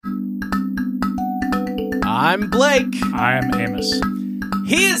I'm Blake. I'm Amos.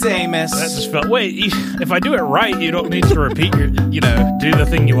 He is Amos. That just felt... Wait, if I do it right, you don't need to repeat your... do the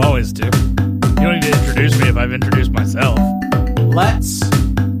thing you always do. You don't need to introduce me if I've introduced myself. Let's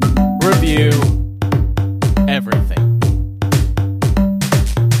review everything.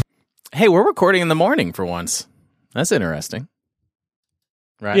 Hey, we're recording in the morning for once. That's interesting.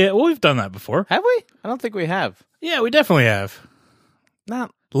 Right? Yeah, well, we've done that before. Have we? I don't think we have. Yeah, we definitely have.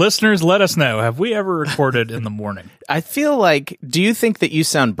 Not. Listeners, let us know. Have we ever recorded in the morning? I feel like, do you think that you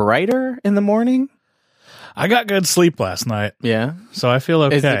sound brighter in the morning? I got good sleep last night. Yeah. So I feel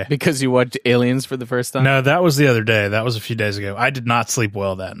okay. Is it because you watched Aliens for the first time? No, that was the other day. That was a few days ago. I did not sleep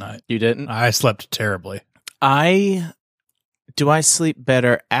well that night. You didn't? I slept terribly. Do I sleep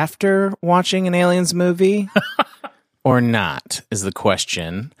better after watching an Aliens movie or not is the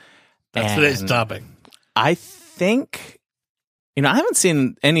question. That's today's topic. I think, I haven't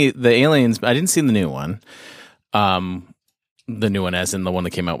seen any of the Aliens, but I didn't see the new one. The new one as in the one that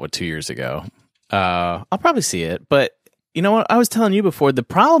came out, 2 years ago. I'll probably see it, but you know what? I was telling you before, the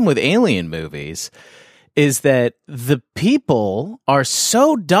problem with alien movies is that the people are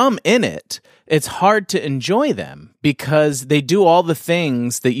so dumb in it, it's hard to enjoy them because they do all the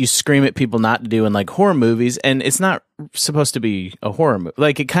things that you scream at people not to do in like horror movies, and it's not supposed to be a horror movie.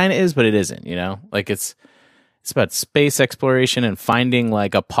 Like it kind of is, but it isn't, Like it's about space exploration and finding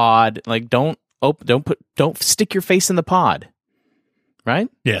like a pod. Like don't stick your face in the pod. Right?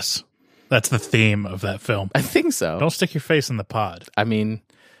 Yes. That's the theme of that film. I think so. Don't stick your face in the pod. I mean,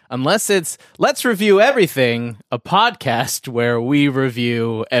 unless it's Let's Review Everything, a podcast where we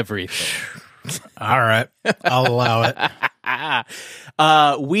review everything. All right. I'll allow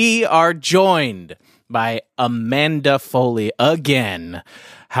it. We are joined by Amanda Foley again.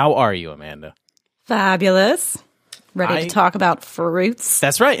 How are you, Amanda? Fabulous. Ready to talk about fruits.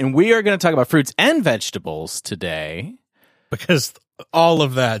 That's right. And we are going to talk about fruits and vegetables today. Because all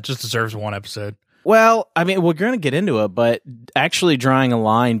of that just deserves one episode. Well, I mean, we're going to get into it, but actually drawing a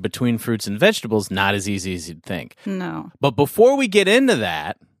line between fruits and vegetables, not as easy as you'd think. No. But before we get into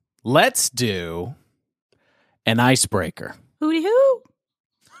that, let's do an icebreaker. Hooty hoo.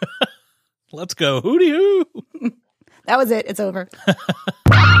 Let's go. Hooty hoo. That was it. It's over.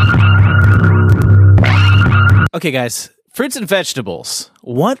 Okay, guys, fruits and vegetables.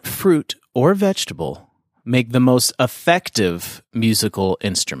 What fruit or vegetable make the most effective musical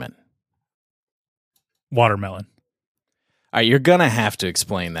instrument? Watermelon. All right, you're going to have to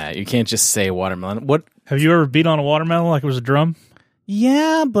explain that. You can't just say watermelon. What? Have you ever beat on a watermelon like it was a drum?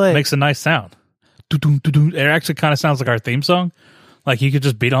 Yeah, but... It makes a nice sound. It actually kind of sounds like our theme song. Like you could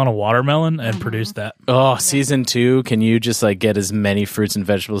just beat on a watermelon and produce that. Oh, season 2, can you just like get as many fruits and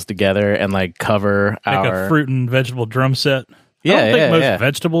vegetables together and like cover Make a fruit and vegetable drum set. Yeah, I don't think most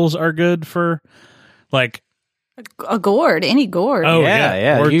vegetables are good for like... A gourd, any gourd. Oh,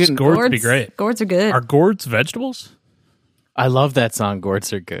 yeah. Gourds would be great. Gourds are good. Are gourds vegetables? I love that song,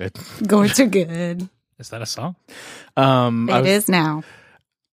 Gourds Are Good. Gourds are good. Is that a song? It is now.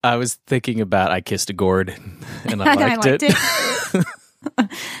 I was thinking about I Kissed a Gourd, and I liked it.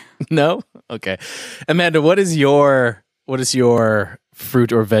 No? Okay. Amanda, what is your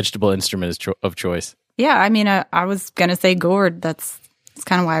fruit or vegetable instrument of choice? Yeah, I mean, I was going to say gourd. That's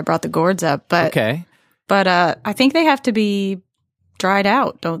kind of why I brought the gourds up. But okay. But I think they have to be dried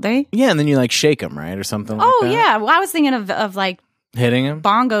out, don't they? Yeah, and then you like shake them, right, or something like that? Oh, yeah. Well, I was thinking of like hitting them?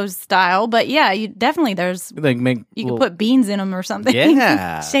 Bongos style, but yeah, you definitely there's like you can put beans in them or something.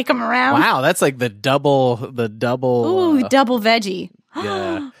 Yeah. Shake them around. Wow, that's like the double Ooh, double veggie.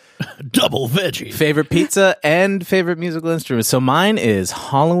 Yeah. Double veggie. Favorite pizza and favorite musical instrument. So mine is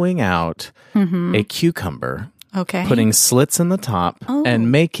hollowing out a cucumber. Okay. Putting slits in the top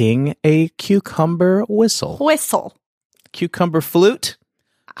and making a cucumber whistle. Cucumber flute.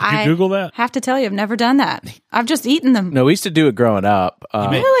 Did you Google that? I have to tell you, I've never done that. I've just eaten them. No, we used to do it growing up.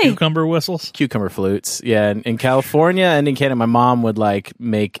 Really? Cucumber whistles? Cucumber flutes. Yeah, in California and in Canada, my mom would like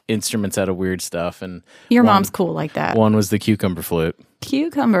make instruments out of weird stuff. And your mom's cool like that. One was the cucumber flute.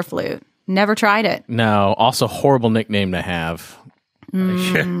 Cucumber flute. Never tried it. No, also horrible nickname to have.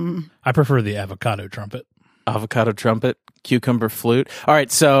 I prefer the avocado trumpet. Avocado trumpet, cucumber flute. All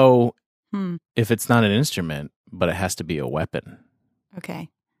right, so if it's not an instrument, but it has to be a weapon. Okay.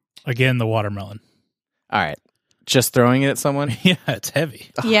 Again, the watermelon. All right. Just throwing it at someone? Yeah, it's heavy.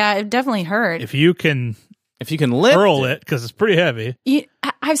 Yeah, it definitely hurt. If you can lift hurl it, because it's pretty heavy.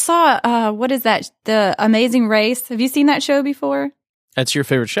 I saw, what is that? The Amazing Race. Have you seen that show before? That's your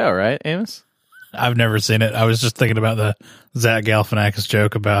favorite show, right, Amos? I've never seen it. I was just thinking about the Zach Galifianakis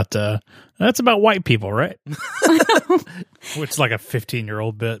joke about that's about white people, right? Which is like a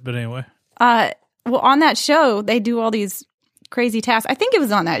 15-year-old bit, but anyway. well, on that show, they do all these crazy tasks. I think it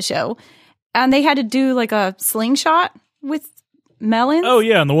was on that show. And they had to do like a slingshot with melons. Oh,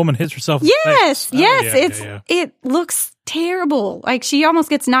 yeah. And the woman hits herself in the Yes, face. yes. Yeah. It looks terrible. Like she almost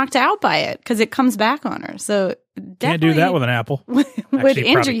gets knocked out by it because it comes back on her. So Can't do that with an apple. would Actually,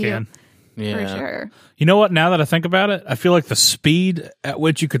 injure probably you can. Yeah. for sure. You know what? Now that I think about it, I feel like the speed at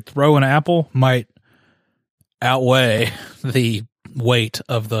which you could throw an apple might outweigh the weight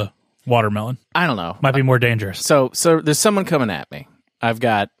of the watermelon. I don't know. Might be more dangerous. So there's someone coming at me. I've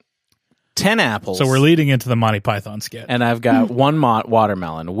got 10 apples. So we're leading into the Monty Python sketch. and I've got one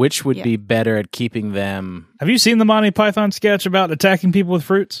watermelon. Which would Yeah. be better at keeping them? Have you seen the Monty Python sketch about attacking people with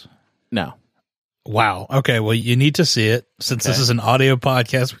fruits? No. Wow. Okay. Well, you need to see it. Since this is an audio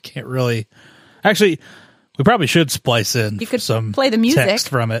podcast, we can't really. Actually, we probably should splice in You could some play the music. text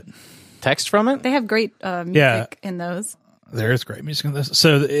from it. Text from it? They have great music Yeah. in those. There is great music in this.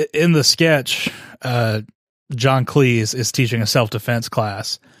 So in the sketch, John Cleese is teaching a self-defense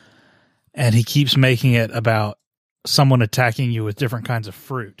class, and he keeps making it about someone attacking you with different kinds of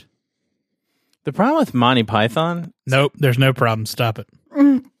fruit. The problem with Monty Python, Nope, there's no problem. Stop it.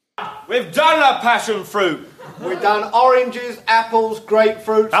 We've done the passion fruit. We've done oranges, apples,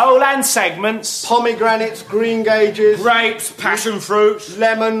 grapefruits, Oh, land segments. pomegranates, green gages, Grapes, passion fruits,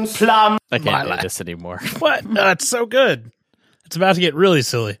 lemons. plum. I can't do this anymore. What? No, it's so good. It's about to get really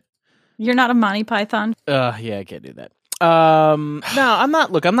silly. You're not a Monty Python. Yeah, I can't do that. No, I'm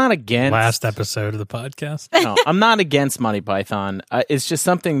not. Look, I'm not against. Last episode of the podcast. No, I'm not against Monty Python. It's just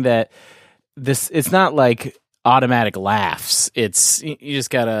something that it's not like automatic laughs. It's you just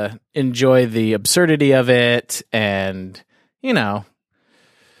gotta enjoy the absurdity of it, and I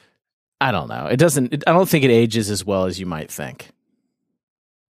don't know. It doesn't. I don't think it ages as well as you might think.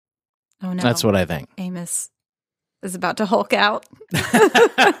 Oh no, That's what I think. Amos is about to Hulk out.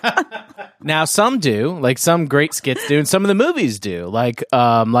 Now, some do, like some great skits do, and some of the movies do, like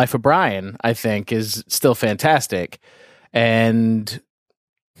Life of Brian, I think, is still fantastic. And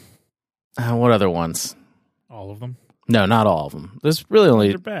what other ones? All of them. No, not all of them. There's really only,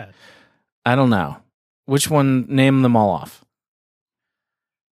 They're bad. I don't know. Which one? Name them all off.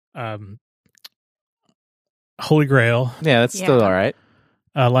 Holy Grail, Yeah, that's still Yeah. all right.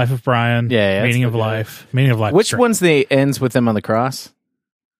 Life of Brian, Yeah, that's Meaning of still good. Life. Meaning of Life. Which is great. one's the ends with them on the cross?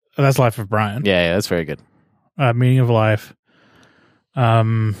 Oh, that's Life of Brian. Yeah, that's very good. Meaning of Life.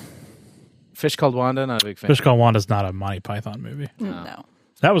 Fish Called Wanda, not a big fan. Fish Called Wanda's not a Monty Python movie. No.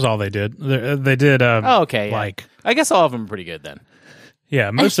 That was all they did. They did. Oh, okay. Yeah. Like, I guess all of them are pretty good then. yeah,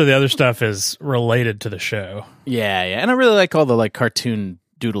 most of the other stuff is related to the show. Yeah, yeah. And I really like all the like cartoon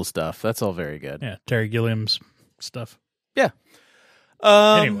doodle stuff. That's all very good. Yeah, Terry Gilliam's stuff. Yeah.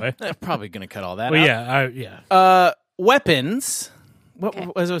 Anyway. I'm probably going to cut all that Well, out. yeah. Weapons.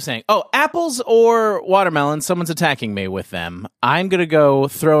 What was I saying? Oh, apples or watermelon. Someone's attacking me with them. I'm going to go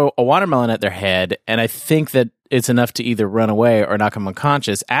throw a watermelon at their head, and I think that it's enough to either run away or knock them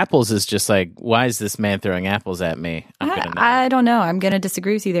unconscious. Apples is just like, why is this man throwing apples at me? I'm gonna know. I don't know. I'm going to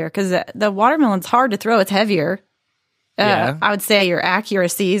disagree with you there because the watermelon's hard to throw. It's heavier. Yeah. I would say your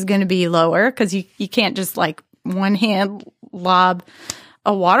accuracy is going to be lower because you can't just like one hand lob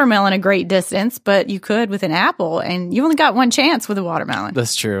a watermelon a great distance, but you could with an apple, and you only got one chance with a watermelon.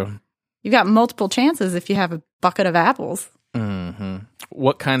 That's true. You got multiple chances if you have a bucket of apples, Mm-hmm.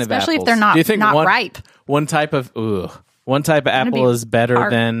 What kind of apples? especially if they're not Do you think not one, ripe. One type of apple be is better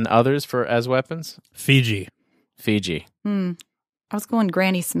hard. than others as weapons? Fiji. Fiji. I was going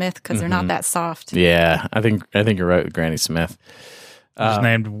Granny Smith because they're not that soft. Yeah, I think you're right with Granny Smith. Just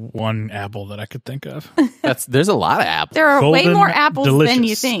named one apple that I could think of. There's a lot of apples. There are way Golden more apples than you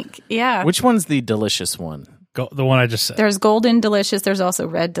Delicious. think. Yeah. Which one's the delicious one? The one I just said. There's golden delicious. There's also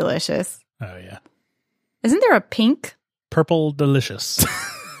red delicious. Oh, yeah. Isn't there a pink? Purple delicious.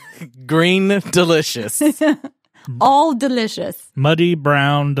 Green delicious. All delicious. Muddy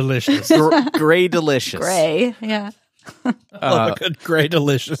brown delicious. Gray delicious. Gray. Yeah. Love a good gray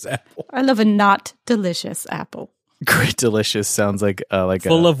delicious apple. I love a not delicious apple. Gray delicious sounds like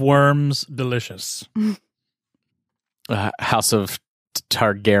Full of worms delicious. a House of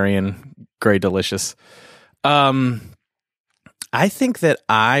Targaryen. Gray delicious. I think that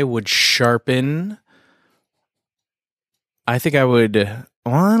I would sharpen. I think I would.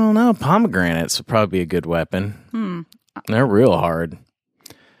 Well, I don't know. Pomegranates would probably be a good weapon. They're real hard.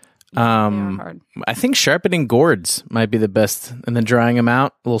 They are hard. I think sharpening gourds might be the best, and then drying them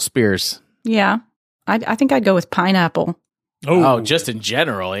out, little spears. Yeah. I think I'd go with pineapple. Oh, just in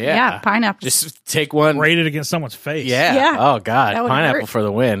general, yeah. Yeah, pineapple. Just take one. Rated against someone's face. Yeah. Yeah. Oh God, That would pineapple hurt. for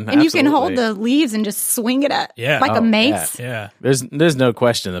the win. And you can hold Absolutely. the leaves and just swing it at like Oh, a mace. Yeah. There's no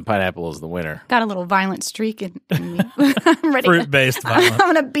question that pineapple is the winner. Got a little violent streak in me. I'm ready. Fruit-based violence.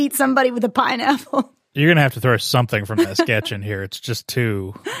 I'm going to beat somebody with a pineapple. You're going to have to throw something from that sketch in here. It's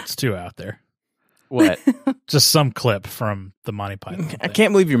too out there. What? Just some clip from the Monty Python thing. I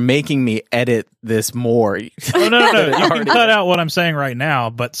can't believe you're making me edit this more. Oh, no. You can cut out what I'm saying right now,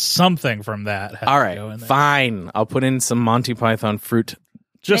 but something from that has All to go in right, there. fine. I'll put in some Monty Python fruit.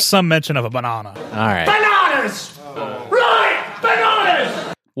 Just some mention of a banana. All right. Bananas! Right!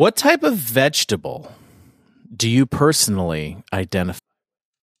 Bananas! What type of vegetable do you personally identify?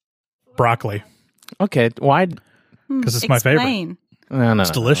 Broccoli. Okay, why? Because it's my favorite. Explain. No,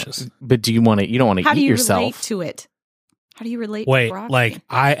 It's delicious. But do you want to? You don't want How to do eat you yourself. relate to it? How do you relate Wait, to broccoli? like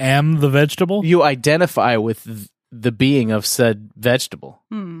I am the vegetable? You identify with the being of said vegetable.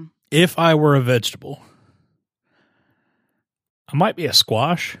 If I were a vegetable, I might be a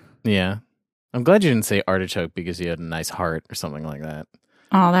squash. Yeah, I'm glad you didn't say artichoke because you had a nice heart or something like that.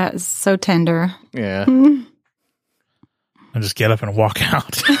 Oh, that is so tender. Yeah. Hmm. And just get up and walk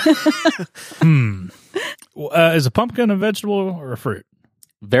out. Is a pumpkin a vegetable or a fruit?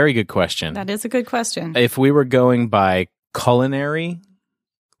 Very good question. That is a good question. If we were going by culinary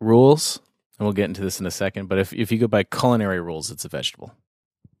rules, and we'll get into this in a second, but if you go by culinary rules, it's a vegetable.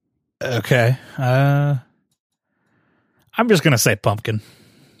 Okay. I'm just going to say pumpkin.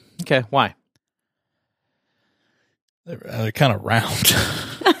 Okay, why? They're kind of round.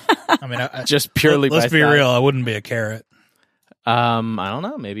 I mean, Just purely let's by be size? real. I wouldn't be a carrot. I don't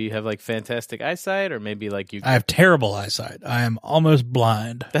know. Maybe you have like fantastic eyesight, or maybe like you. I have terrible eyesight. I am almost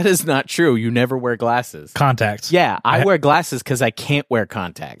blind. That is not true. You never wear glasses. Contacts. Yeah, I wear glasses because I can't wear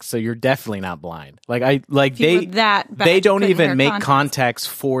contacts. So you're definitely not blind. If you they were that bad, they you don't couldn't even wear make contacts. contacts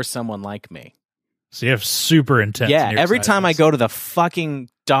for someone like me. So you have super intense. Yeah, every time I nearsightedness. go to the fucking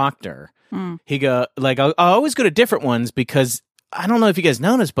doctor, he go like I always go to different ones because I don't know if you guys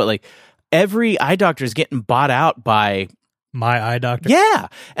noticed, but like every eye doctor is getting bought out by. My eye doctor. Yeah,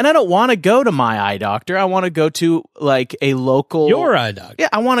 and I don't want to go to my eye doctor. I want to go to like a local. Your eye doctor. Yeah,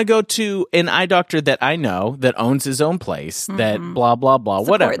 I want to go to an eye doctor that I know that owns his own place. That blah blah blah. Support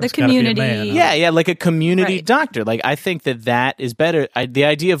whatever. the It's gotta be a community. man, huh? Yeah, like a community Right. doctor. Like I think that is better. The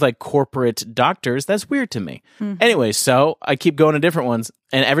idea of like corporate doctors, that's weird to me. Anyway, so I keep going to different ones,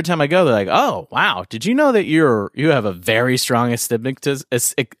 and every time I go, they're like, "Oh, wow! Did you know that you have a very strong astigmatism?"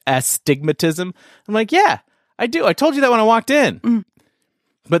 I'm like, "Yeah, I do. I told you that when I walked in."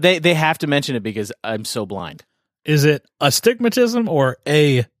 But they have to mention it because I'm so blind. Is it astigmatism or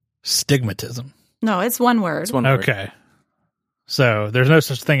a stigmatism? No, it's one word. It's one word. Okay. So there's no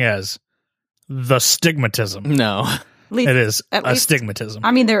such thing as the stigmatism. No. At least, It is at least- astigmatism. I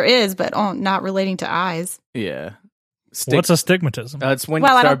mean, there is, but not relating to eyes. Yeah. What's astigmatism? It's when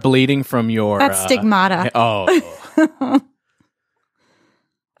Well, you I start don't- bleeding from your. That's stigmata. Oh.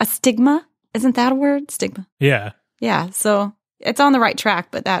 A stigma? Isn't that a word? Stigma. Yeah. Yeah. So it's on the right track,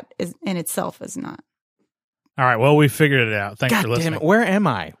 but that is in itself is not. All right. Well, we figured it out. Thanks God for damn listening. it! Where am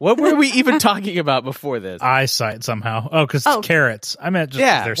I? What were we even talking about before this? Eyesight somehow. Oh, because Oh. it's carrots. I meant just 'cause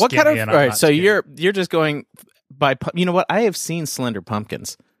Yeah. they're What kind skinny of? and All I'm right. not So skinny. you're just going by. You know what? I have seen Slender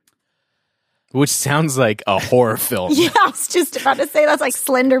Pumpkins, which sounds like a horror film. Yeah, I was just about to say that's like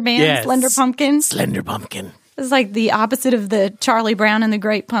Slender Man, Yes. Slender Pumpkin. Slender Pumpkin. It's like the opposite of the Charlie Brown and the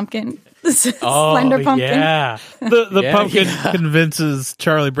Great Pumpkin. Oh, Slender Pumpkin. Yeah. The Yeah, pumpkin yeah. convinces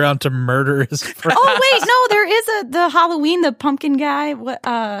Charlie Brown to murder his friend. Oh wait, no, there is the Halloween, the pumpkin guy. What?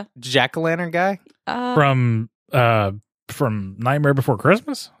 Jack-o'-lantern guy. from Nightmare Before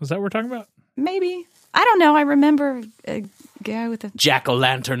Christmas. Is that what we're talking about? Maybe I don't know. I remember a guy with a.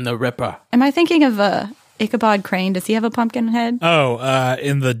 Jack-o'-lantern the Ripper. Am I thinking of Ichabod Crane? Does he have a pumpkin head? Oh,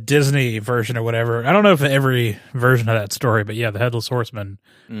 in the Disney version or whatever. I don't know if every version of that story, but yeah, the Headless Horseman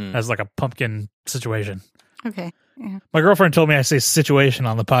has like a pumpkin situation. Okay. Yeah. My girlfriend told me I say situation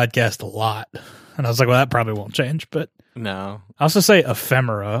on the podcast a lot. And I was like, well, that probably won't change. But No. I also say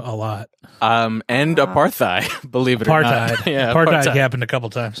ephemera a lot. And apartheid. Believe it or not. Apartheid. Yeah. Apartheid happened a couple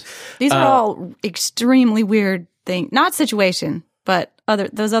times. These are all extremely weird things. Not situation, but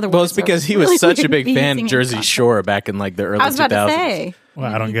those other. Well, words it's because are he was really such a weird big to be fan using of in Jersey context. Shore back in like the early I was 2000s. about to say.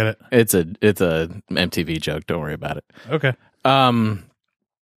 Well, I don't get it. It's a MTV joke. Don't worry about it. Okay.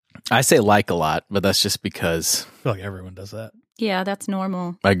 I say like a lot, but that's just because I feel like everyone does that. Yeah, that's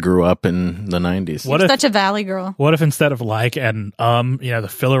normal. I grew up in the 90s. What You're if such a valley girl. what if instead of like and the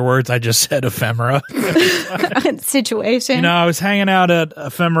filler words I just said ephemera? Situation. I was hanging out at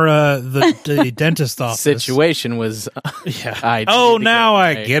ephemera, the dentist office. Situation was Yeah. I Oh, need to now get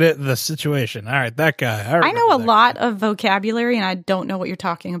I right. get it. The situation. All right, that guy. I know a remember that lot of vocabulary, and I don't know what you're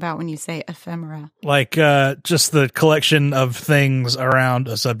talking about when you say ephemera. Like just the collection of things around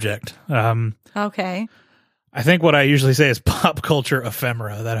a subject. Okay. I think what I usually say is pop culture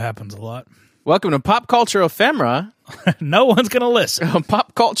ephemera. That happens a lot. Welcome to Pop Culture Ephemera, No one's going to listen. a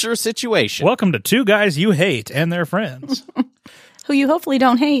pop culture situation. Welcome to Two Guys You Hate and Their Friends. Who you hopefully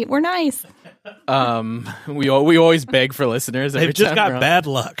don't hate. We're nice. We always beg for listeners. Every They've just time got we're on. bad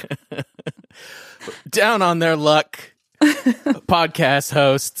luck. Down on their luck. Podcast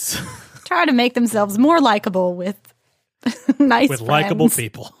hosts. Try to make themselves more likable with nice With friends. likable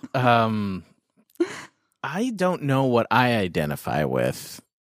people. I don't know what I identify with,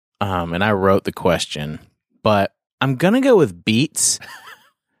 and I wrote the question, but I'm gonna go with beets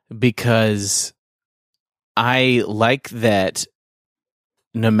because I like that.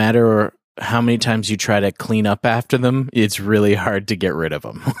 No matter how many times you try to clean up after them, it's really hard to get rid of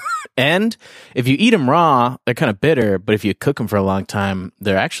them. And if you eat them raw, they're kind of bitter, but if you cook them for a long time,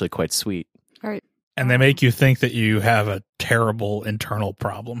 they're actually quite sweet. All right. And they make you think that you have a terrible internal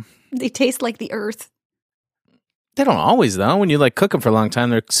problem. They taste like the earth. They don't always, though. When you cook them for a long time,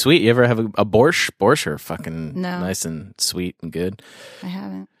 they're sweet. You ever have a borscht? Borscht are fucking No. nice and sweet and good. I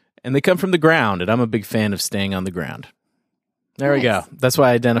haven't. And they come from the ground, and I'm a big fan of staying on the ground. There we go. Nice. That's why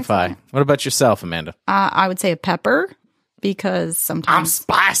I identify. Excellent. What about yourself, Amanda? I would say a pepper because sometimes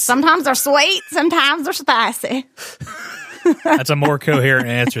spicy. sometimes they're sweet, sometimes they're spicy. That's a more coherent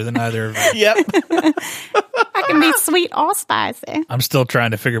answer than either of you. Yep. I can be sweet or spicy. I'm still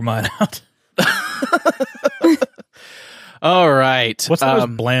trying to figure mine out. All right. What's the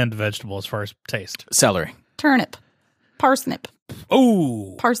most bland vegetable as far as taste? Celery. Turnip, parsnip,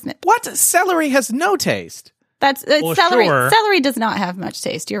 Oh, parsnip. What? Celery has no taste. That's Well, celery. sure. Celery does not have much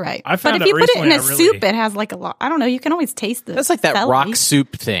taste. You're right. I found but if out you put it in recently a I really- soup, it has like a lot. I don't know. You can always taste the. That's like that celery. rock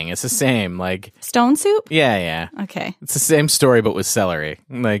soup thing. It's the same. Stone soup. Yeah. Okay. It's the same story, but with celery.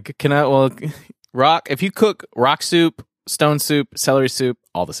 Rock, if you cook rock soup, stone soup, celery soup,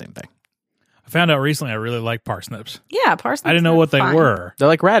 all the same thing. I found out recently I really like parsnips. Yeah, parsnips. I didn't know are what they fine. were. They're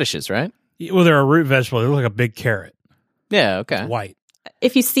like radishes, right? Well, they're a root vegetable. They look like a big carrot. Yeah, okay. White.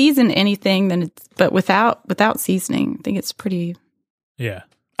 If you season anything, then it's but without seasoning, I think it's pretty. Yeah.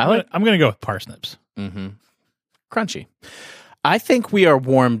 I'm I'm going to go with parsnips. crunchy. I think we are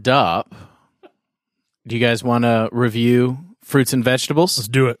warmed up. Do you guys want to review fruits and vegetables? Let's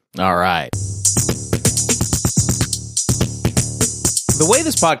do it. All right. The way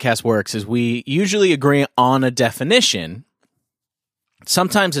this podcast works is we usually agree on a definition.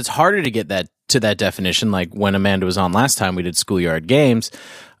 Sometimes it's harder to get to that definition, like when Amanda was on last time, we did schoolyard games.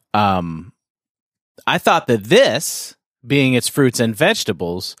 I thought that this, being its fruits and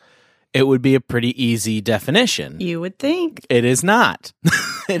vegetables, it would be a pretty easy definition. You would think. It is not.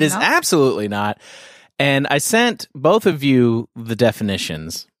 It is No? absolutely not. And I sent both of you the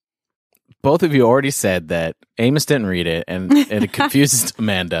definitions. Both of you already said that Amos didn't read it, and it confuses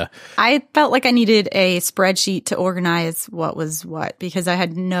Amanda. I felt like I needed a spreadsheet to organize what was what because I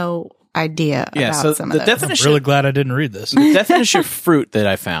had no idea about So some the of those. I'm definition, really glad I didn't read this. the definition of fruit that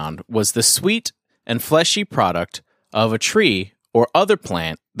I found was the sweet and fleshy product of a tree or other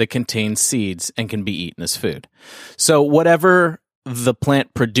plant that contains seeds and can be eaten as food. So whatever the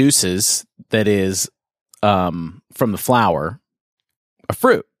plant produces that is from the flower, a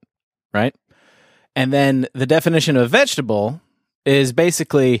fruit, right? And then the definition of vegetable is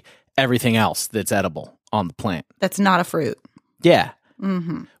basically everything else that's edible on the plant. That's not a fruit. Yeah.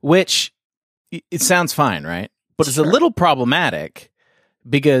 Mm-hmm. Which it sounds fine, right? But it's a Sure. little problematic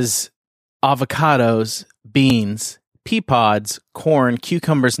because avocados, beans, pea pods, corn,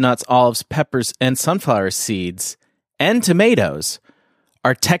 cucumbers, nuts, olives, peppers, and sunflower seeds and tomatoes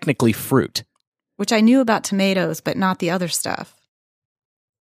are technically fruit, Which I knew about tomatoes, but not the other stuff.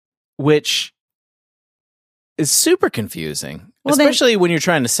 which is super confusing, Well, then- especially when you're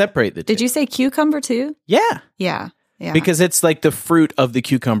trying to separate the two. Did you say cucumber too? Yeah, Yeah. Yeah. because it's like the fruit of the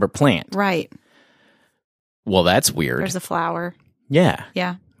cucumber plant. right. Well, that's weird. There's a flower. Yeah,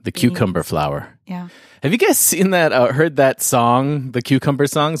 Yeah. the cucumber flower. Yeah. Have you guys seen that? Heard that song, the cucumber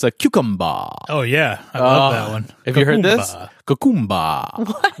song? It's like cucumber. Oh, yeah. I love that one. Have you heard this? Cucumber.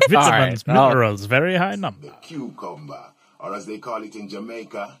 Cucumber. Vitamins, All right. minerals, very high number. Cucumber, or as they call it in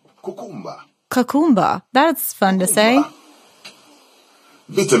Jamaica, cucumba. Cucumba. That's fun to say.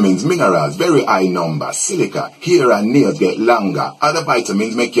 Vitamins, minerals, very high number. Silica, hair and nails get longer. Other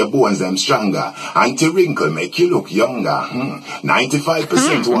vitamins make your bones them stronger. Anti-wrinkle make you look younger.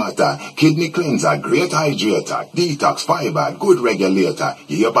 95% water. Kidney cleanser, great hydrator. Detox, fiber, good regulator.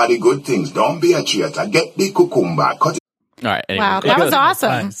 Give your body good things. Don't be a traitor. Get the cucumber. Cut it. All right. Anyway, Wow, that was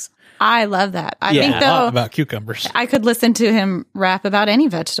awesome. Nice. I love that. I Yeah. think A lot though about cucumbers. I could listen to him rap about any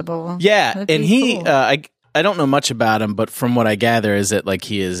vegetable. Yeah, That'd and be he, cool. I don't know much about him, but from what I gather, is that like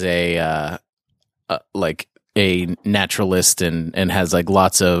he is a like a naturalist and has like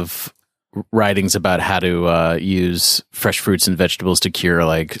lots of writings about how to use fresh fruits and vegetables to cure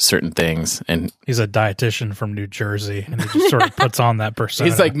like certain things. And He's a dietitian from New Jersey, and he just sort of puts on that persona.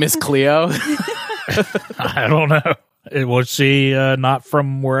 he's like Miss Cleo. I don't know. Was she not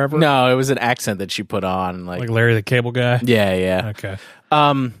from wherever? No, it was an accent that she put on. Like, Like Larry the Cable Guy? yeah. Okay.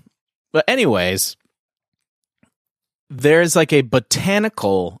 But anyways, there's like a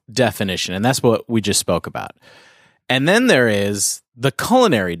botanical definition, and that's what we just spoke about. And then there is the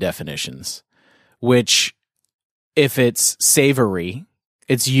culinary definitions, which if it's savory,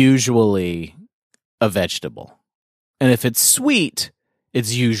 it's usually a vegetable. And if it's sweet,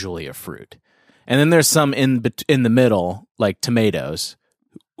 it's usually a fruit. And then there's some in the middle, like tomatoes,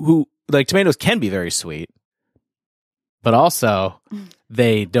 who like tomatoes can be very sweet, but also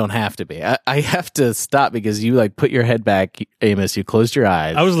they don't have to be. I have to stop because you like put your head back, Amos. You closed your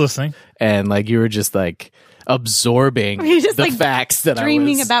eyes. I was listening. And like you were just like absorbing Were you just, the like, facts that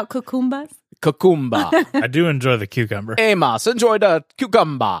Dreaming I was about cucumbers. cucumba. I do enjoy the cucumber. Amos, enjoy the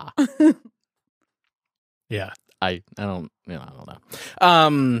cucumba. Yeah. I don't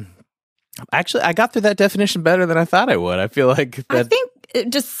know. Actually, I got through that definition better than I thought I would. I feel like that. I think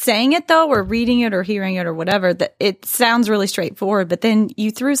just saying it though, or reading it, or hearing it, or whatever, that it sounds really straightforward. But then you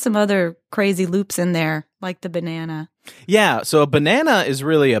threw some other crazy loops in there, like the banana. Yeah, so a banana is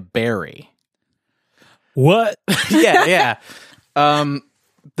really a berry. What? Yeah.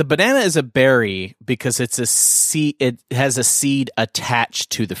 The banana is a berry because it's a seed. It has a seed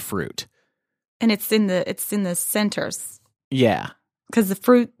attached to the fruit. And it's in the centers, Yeah. because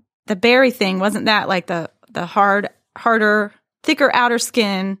the berry thing wasn't that like the harder, thicker outer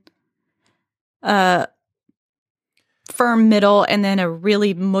skin, firm middle, and then a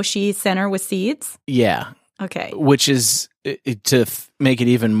really mushy center with seeds. Yeah. Okay. Which is make it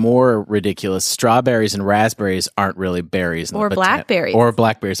even more ridiculous. Strawberries and raspberries aren't really berries, Or blackberries. Or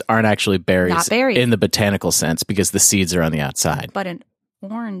blackberries aren't actually berries, Not berries. in the botanical sense because the seeds are on the outside. But an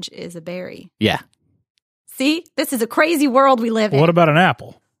orange is a berry. Yeah. See, this is a crazy world we live in. What about an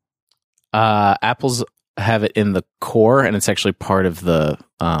apple? Apples have it in the core, and it's actually part of the.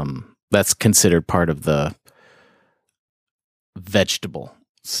 That's considered part of the vegetable.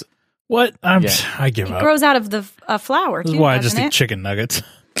 What? Yeah. I give It up. grows out of the flower, This too, is why I just doesn't eat it? chicken nuggets.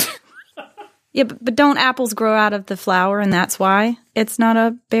 Yeah, but don't apples grow out of the flower, and that's why it's not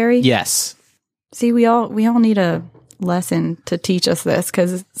a berry? Yes. See, we all need a lesson to teach us this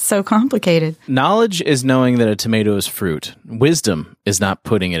because it's so complicated. Knowledge is knowing that a tomato is fruit. Wisdom is not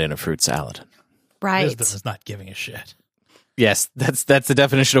putting it in a fruit salad. Right. Wisdom is not giving a shit. Yes, that's the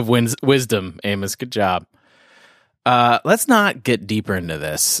definition of wisdom, Amos. Good job. Let's not get deeper into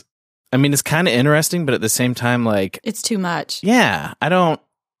this. I mean, it's kind of interesting, but at the same time, like, It's too much. yeah, I don't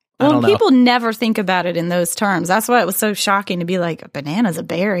Well, know. people never think about it in those terms. That's why it was so shocking to be like, a banana's a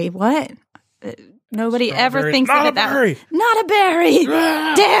berry. What? Nobody ever Strawberry. thinks Not of a it that berry. way. Not a berry.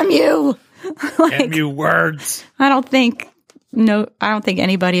 Damn you. Damn you words. I don't think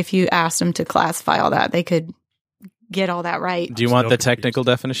anybody, if you asked them to classify all that, they could get all that right. Do you want Still the confused. technical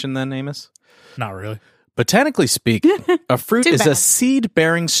definition then, Amos? Not really. Botanically speaking, a fruit Too is a bad.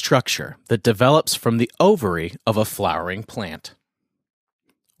 seed-bearing structure that develops from the ovary of a flowering plant.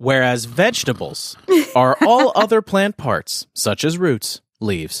 Whereas vegetables are all other plant parts, such as roots,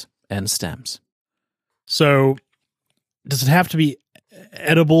 leaves, and stems. So, does it have to be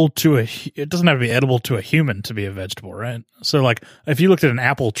edible to it doesn't have to be edible to a human to be a vegetable, right? So, like, if you looked at an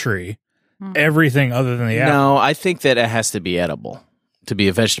apple tree, everything other than the apple, No, I think that it has to be edible to be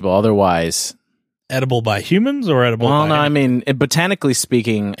a vegetable. Otherwise, edible by humans or edible well, by no, I mean, botanically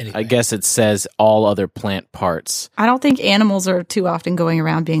speaking, I Anything. guess it says all other plant parts. I don't think animals are too often going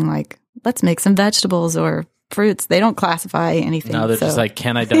around being like, let's make some vegetables or fruits. They don't classify anything. No, they're just like,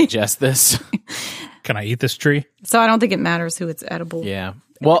 can I digest this? Can I eat this tree? So I don't think it matters who it's edible. Yeah.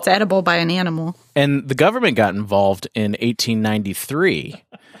 Well, It's edible by an animal. and the government got involved in 1893.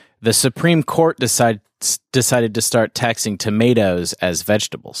 The Supreme Court decided to start taxing tomatoes as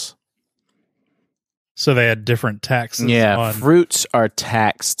vegetables. So they had different taxes. Yeah, on, fruits are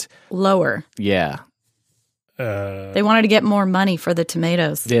taxed. Lower. Yeah. They wanted to get more money for the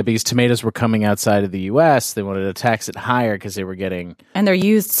tomatoes. Yeah, because tomatoes were coming outside of the U.S. They wanted to tax it higher because they were getting... And they're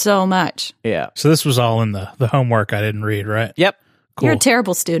used so much. Yeah. So this was all in the homework I didn't read, right? Yep. Cool. You're a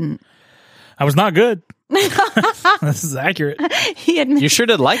terrible student. I was not good. This is accurate. He admits You sure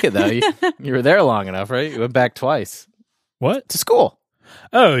did like it, though. You were there long enough, right? You went back twice What? to school.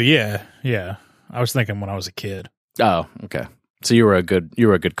 Oh, yeah. Yeah. I was thinking when I was a kid. Oh, okay. So you were a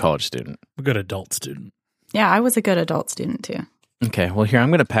good college student. A good adult student. Yeah, I was a good adult student too. Okay, well, here, I'm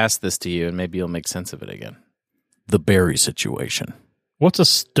going to pass this to you, and maybe you'll make sense of it again. The berry situation. What's a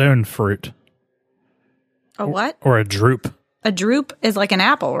stone fruit? A what? Or a droop? A drupe is like an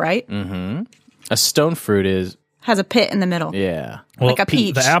apple, right? Mm-hmm. A stone fruit is, Has a pit in the middle. yeah. Like a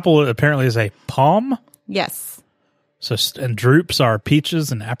peach. The apple apparently is a palm. Yes. So and droops are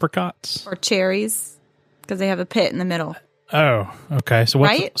peaches and apricots. Or cherries, because they have a pit in the middle. Oh, okay. So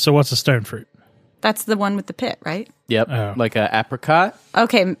Right? what's a stone fruit? That's the one with the pit, right? Yep, Oh. like a apricot.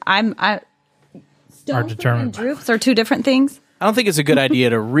 Okay, I Hard stone to fruit determine. and drupes are two different things. I don't think it's a good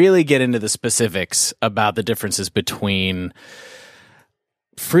idea to really get into the specifics about the differences between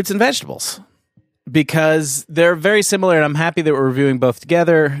fruits and vegetables because they're very similar, and I'm happy that we're reviewing both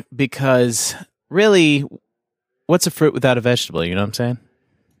together because really, what's a fruit without a vegetable? You know what I'm saying?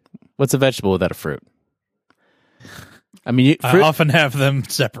 What's a vegetable without a fruit? I mean, I fruit, often have them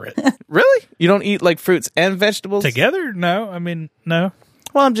separate. really? You don't eat like fruits and vegetables? Together? No. I mean, no.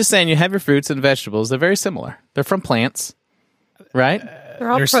 Well, I'm just saying you have your fruits and vegetables. They're very similar. They're from plants, right?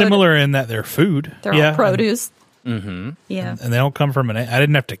 They're all They're similar in that they're food. They're yeah, all produce. Mm-hmm. Yeah. And they don't come from I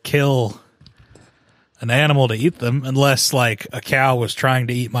didn't have to kill an animal to eat them unless like a cow was trying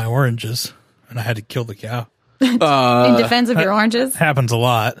to eat my oranges and I had to kill the cow. In defense of your oranges. Happens a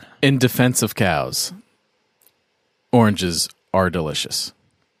lot. In defense of cows, oranges are delicious.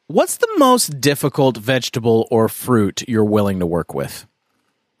 What's the most difficult vegetable or fruit you're willing to work with?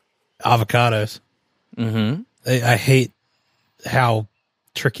 Avocados. Mm-hmm. I hate how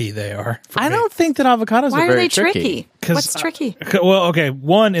tricky they are. I don't think that avocados Why are are very they tricky? 'Cause, What's tricky? Well, okay.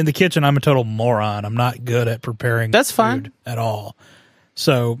 One, in the kitchen, I'm a total moron. I'm not good at preparing That's food fine. at all.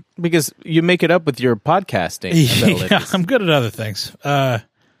 So, Because you make it up with your podcasting yeah, abilities. I'm good at other things.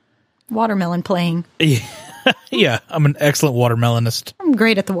 Watermelon playing. Yeah, I'm an excellent watermelonist. I'm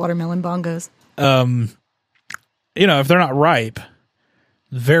great at the watermelon bongos. You know, if they're not ripe,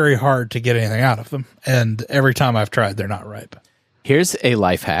 very hard to get anything out of them. And every time I've tried, they're not ripe. Here's a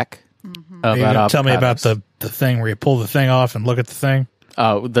life hack Are you about gonna tell me about avocados. the thing where you pull the thing off and look at the thing?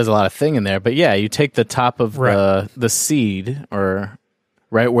 Oh, there's a lot of thing in there, but yeah, you take the top of Right. the seed or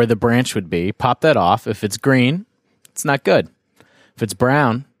right where the branch would be, pop that off. If it's green, it's not good. If it's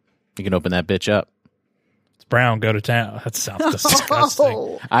brown, you can open that bitch up. It's brown, go to town. That sounds disgusting.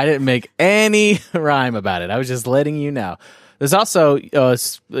 Oh, I didn't make any rhyme about it. I was just letting you know. There's also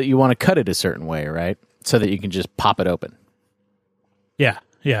you want to cut it a certain way, right? So that you can just pop it open.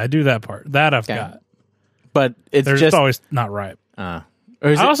 Yeah, I do that part. That I've Okay. got. But it's They're just always not ripe. or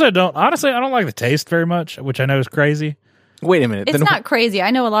is I it, also don't, honestly, I don't like the taste very much, which I know is crazy. wait a minute. it's Then not crazy. I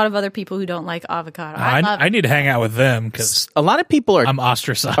know a lot of other people who don't like avocado. I love I need to hang out with them because a lot of people are I'm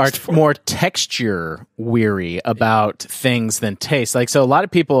ostracized. are for more texture weary about things than taste. Like, so a lot of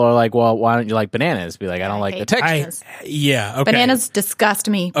people are like, well, why don't you like bananas? Be like, I don't like the hate texture. Yeah, okay. Bananas disgust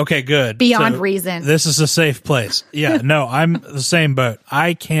me. Okay, good. Beyond So reason. This is a safe place. Yeah, no, I'm the same boat.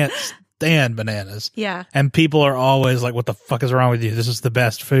 I can't stand bananas. Yeah. And people are always like, what the fuck is wrong with you? This is the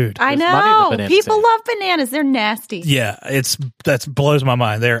best food. I There's money in the know. banana People stand. love bananas. They're nasty. Yeah, that blows my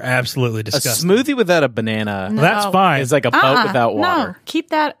mind. They're absolutely A disgusting. smoothie without a banana No. That's fine. is like a boat without water. No, keep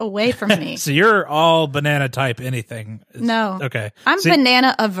that away from me. So you're all banana type anything. No. Okay. I'm See,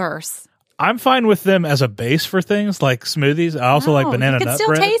 banana averse. I'm fine with them as a base for things like smoothies. I also like No, banana you can nut still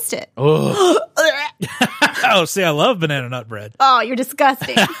bread. taste it. Oh, see, I love banana nut bread. Oh, you're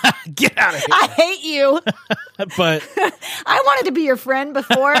disgusting. Get out of here. I hate you. But I wanted to be your friend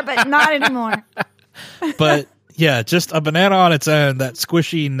before, but not anymore. but yeah, just a banana on its own, that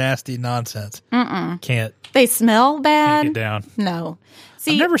squishy, nasty nonsense. Can't They smell get bad. down. No. I've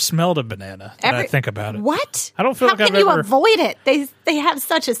See, never smelled a banana. That I think about it. What? I don't feel How like I've can you ever- avoid it? They have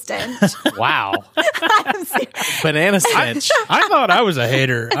such a stench. Wow. I'm serious. Banana stench. I thought I was a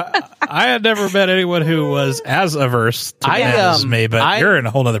hater. I had never met anyone who was as averse to I, bananas as me, but I- you're in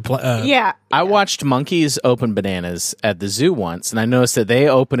a whole other Yeah. I watched monkeys open bananas at the zoo once, and I noticed that they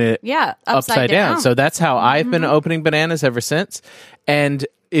open it Yeah. upside down. So that's how I've been opening bananas ever since. And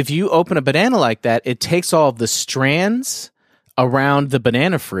if you open a banana like that, it takes all of the strands around the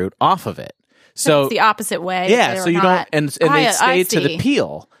banana fruit off of it. So it's the opposite way. yeah, They're so you not- don't and they I stay to the see.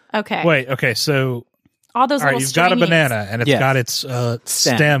 peel. Okay. Wait, okay, so All those All right, little you've got a stringies. banana, and it's Yes. got its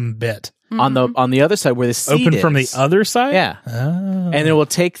stem bit. on the other side where the seed Open from the is. other side? Yeah, and it will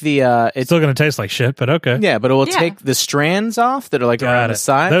take the It's it's still going to taste like shit, but okay. yeah, but it will Yeah. take the strands off that are like Got around it. the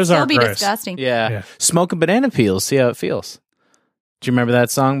side. Those It'll aren't be gross. disgusting. Yeah. Smoking banana peels, see how it feels. Do you remember that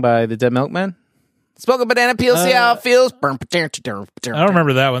song by the Dead Milkmen? Smoking banana peels, see how it feels. I I don't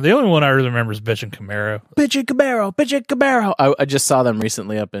remember that one. The only one I really remember is Bitch and Camaro. Bitch and Camaro. I just saw them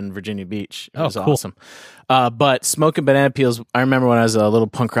recently up in Virginia Beach. It was cool. awesome. But smoking banana peels, I remember when I was a little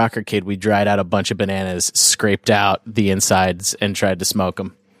punk rocker kid, we dried out a bunch of bananas, scraped out the insides, and tried to smoke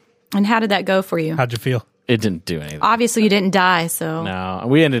them. And how did that go for you? How'd you feel? It didn't do anything. Obviously, you didn't die, so No,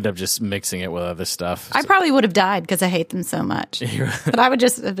 we ended up just mixing it with other stuff. I probably would have died because I hate them so much. But I would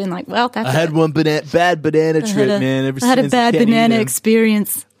just have been like, "Well, that's it. one bad banana trip, man. Ever I had a since bad can't eat banana 'em.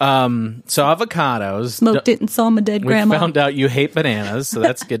 experience. So avocados. Smoked it and saw my dead We grandma. found out you hate bananas, so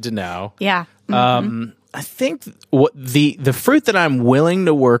that's good to know. Yeah. I think what the fruit that I'm willing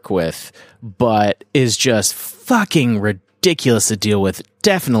to work with, but is just fucking ridiculous to deal with,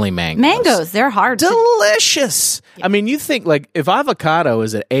 definitely mangoes. Mangoes, they're hard to Delicious. I mean, you think like if avocado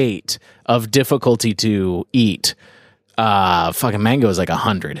is at 8 of difficulty to eat, fucking mango is like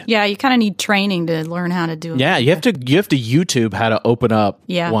 100. Yeah, you kind of need training to learn how to do it. Yeah, you have to YouTube how to open up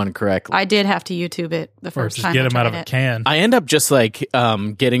one correctly. I did have to YouTube it the Or first just time. get I them out of tried a it. can. I end up just like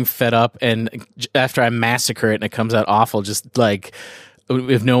getting fed up, and after I massacre it and it comes out awful, just like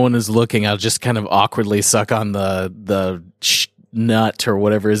if no one is looking, I'll just kind of awkwardly suck on the nut or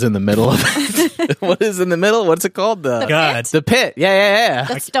whatever is in the middle of it. What is in the middle? What's it called? God. The pit. Yeah.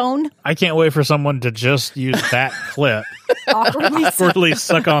 The stone I can't wait for someone to just use that clip, awkwardly. awkwardly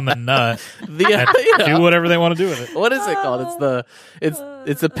suck on the nut, and do whatever they want to do with it. What is it called?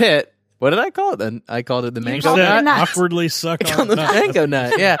 It's the pit. What did I call it then? I called it the mango called it nut. a nut. Awkwardly suck On on the the nut. mango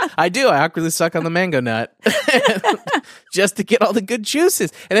nut. Yeah, I do. I awkwardly suck on the mango nut just to get all the good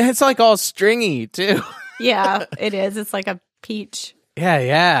juices. And it's like all stringy too. Yeah, it is. It's like a peach.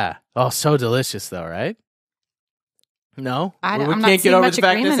 Yeah. Oh, so delicious though, right? No? I'm we not can't get seeing over much the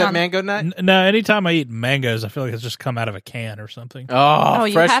fact that it's agreement that on- mango nut? No, anytime I eat mangoes, I feel like it's just come out of a can or something. Oh,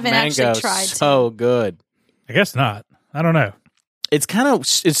 you fresh haven't actually mango. tried So good. I guess not. I don't know. It's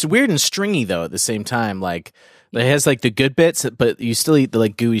it's weird and stringy though at the same time. Like it has like the good bits, but you still eat the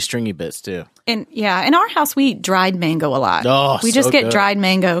like gooey, stringy bits too. And yeah, in our house we eat dried mango a lot. Oh, we just so get good. dried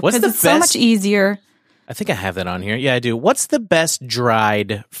mango What's because the it's so much best- easier. I think I have that on here. Yeah, I do. What's the best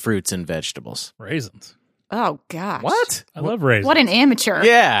dried fruits and vegetables? Raisins. Oh gosh, What? I love raisins. What an amateur!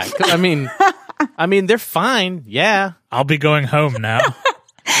 Yeah, 'cause I mean they're fine. Yeah, I'll be going home now.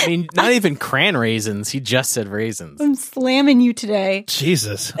 I mean not even cran raisins. He just said raisins. I'm slamming you today.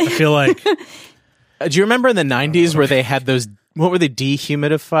 Jesus. I feel like Do you remember in the 90s where they had those? What were they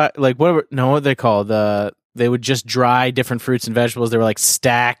dehumidify? Like what are they called? They would just dry different fruits and vegetables. They were like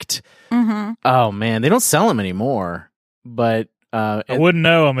stacked. Mm-hmm. Oh man, they don't sell them anymore. But I wouldn't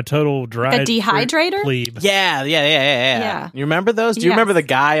know. I'm a total dry A dehydrator? plebe. yeah. Yeah. You remember those? Do you Yes. remember the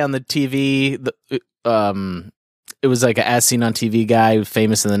guy on the TV? It was like an as seen on TV guy,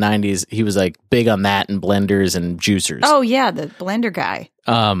 famous in the 90s. He was like big on that and blenders and juicers. Oh yeah, the blender guy.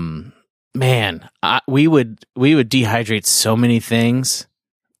 Man, we would dehydrate so many things.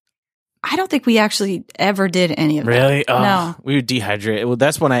 I don't think we actually ever did any of that. Really? Oh, No. we would dehydrate. Well,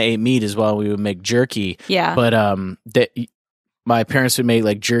 that's when I ate meat as well. We would make jerky. Yeah. But my parents would make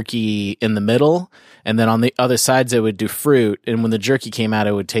like jerky in the middle, and then on the other sides they would do fruit. And when the jerky came out,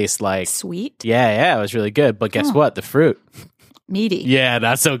 it would taste like Sweet, yeah, it was really good. But guess what? The fruit, meaty, yeah,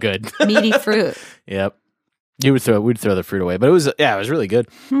 not so good. meaty fruit. Yep, we'd throw the fruit away, but it was really good.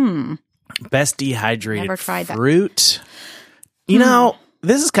 Best dehydrated Never tried that. fruit. You know,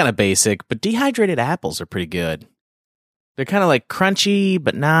 this is kind of basic, but dehydrated apples are pretty good. They're kind of like crunchy,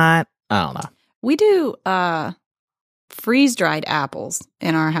 but not. I don't know. We do freeze dried apples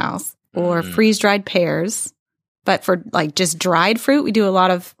in our house or freeze dried pears. But for like just dried fruit, we do a lot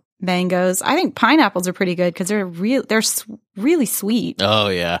of mangoes. I think pineapples are pretty good because they're really sweet. Oh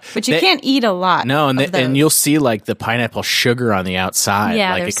yeah, But you can't eat a lot. No, and of those. and you'll see like the pineapple sugar on the outside.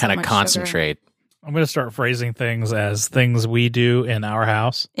 Yeah, like there's it kind so of much concentrate. I'm going to start phrasing things as things we do in our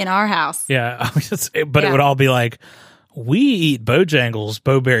house. in our house. Yeah. But it Yeah. would all be like, we eat Bojangles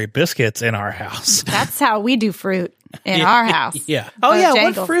Bowberry biscuits in our house. That's how we do fruit in our house. Yeah. Oh yeah,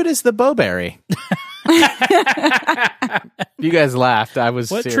 Bojangles. what fruit is the bowberry? You guys laughed. I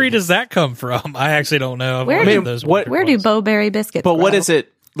was. What serious. tree does that come from? I actually don't know. I've Where only do- had those what- once or Where do twice. Bowberry biscuits But what grow? is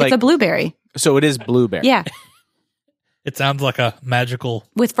it like? It's a blueberry. So it is blueberry. Yeah, It sounds like a magical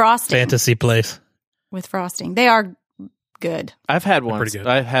with frosting. fantasy place. With frosting. They are good. I've had one. pretty good.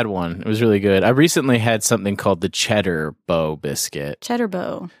 I've had one. It was really good. I recently had something called the Cheddar Bow biscuit. Cheddar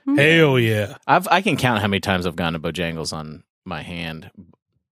Bow. Hell yeah. I can count how many times I've gone to Bojangles on my hand.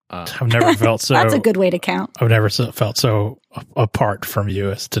 I've never felt so. That's a good way to count. I've never felt so apart from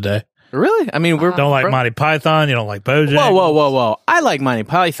you as today. Really? I mean, we Don't like Monty Python. You don't like Bojangles. Whoa! I like Monty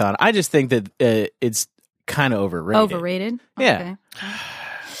Python. I just think that it's kind of overrated. Overrated? Yeah. Okay.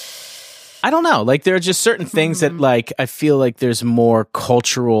 I don't know. Like, there are just certain things that, like, I feel like there's more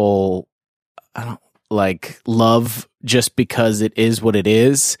cultural, love just because it is what it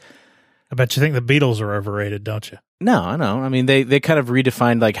is. I bet you think the Beatles are overrated, don't you? No, I know. I mean, they kind of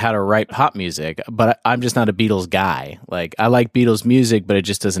redefined, like, how to write pop music, but I'm just not a Beatles guy. Like, I like Beatles music, but it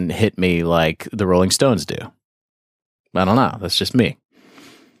just doesn't hit me like the Rolling Stones do. I don't know. That's just me.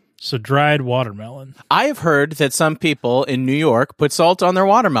 So dried watermelon. I have heard that some people in New York put salt on their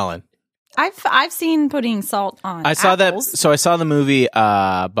watermelon. I've seen putting salt on I saw apples. that. So I saw the movie.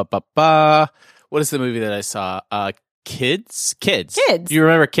 What is the movie that I saw? Kids. Kids. Do you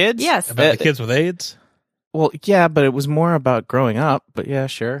remember Kids? Yes. About the kids with AIDS? Well, yeah, but it was more about growing up. But yeah,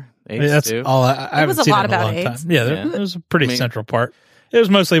 sure. I mean, AIDS that's too. all. I haven't was a seen lot it in a about long AIDS. time. Yeah, Yeah. it was a pretty I mean- central part. It was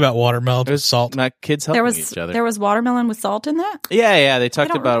mostly about watermelon It was salt. not kids helping each other. There was watermelon with salt in that? Yeah. They talked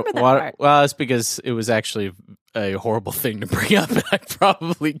don't about remember that water. part. Well, it's because it was actually a horrible thing to bring up, and I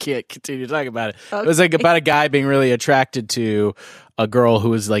probably can't continue talking about it. It was like about a guy being really attracted to a girl who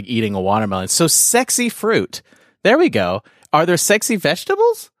was like eating a watermelon. So sexy fruit. There we go. Are there sexy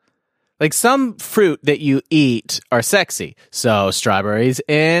vegetables? Like some fruit that you eat are sexy. So strawberries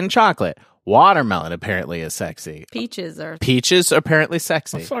and chocolate. Watermelon apparently is sexy. Peaches are. Peaches are apparently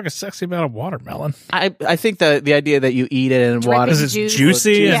sexy. What's fucking sexy about a watermelon? I think the idea that you eat it in Dripping water. Because it's Juice.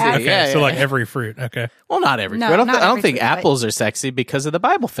 juicy? Yeah. Okay, Yeah, so yeah. like every fruit. Okay. Well, not every No, fruit. I not don't every think fruit, but- apples are sexy because of the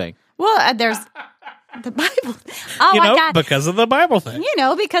Bible thing. Well, there's the Bible. Oh, You know, my God. because of the Bible thing.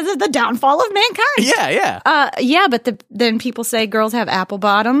 Because of the downfall of mankind. Yeah. Yeah, but then people say girls have apple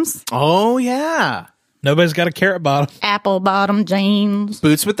bottoms. Oh, yeah. Nobody's got a carrot bottom. Apple bottom jeans.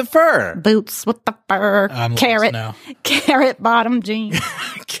 Boots with the fur. Boots with the fur. I'm lost Carrot. now. Carrot bottom jeans.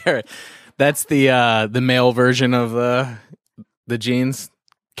 Carrot. That's the male version of the jeans.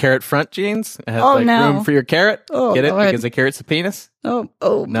 Carrot front jeans. It has no. room for your carrot. Oh, Get it? Lord. Because a carrot's a penis? Oh,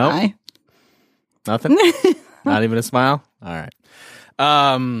 No? my. Nothing? Not even a smile? All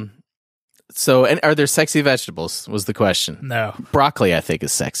right. So, and are there sexy vegetables? Was the question. No. Broccoli, I think,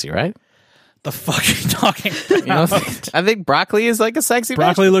 is sexy, right? The fuck are you talking You know, about? I think broccoli is like a sexy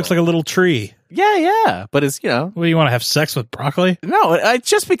Broccoli vegetable. looks like a little tree. Yeah. But it's, What, do you want to have sex with broccoli? no,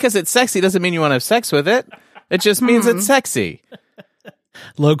 just because it's sexy doesn't mean you want to have sex with it. It just means it's sexy.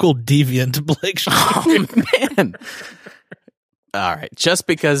 Local deviant Blake Street. Oh, man. All right. Just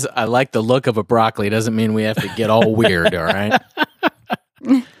because I like the look of a broccoli doesn't mean we have to get all weird, all right?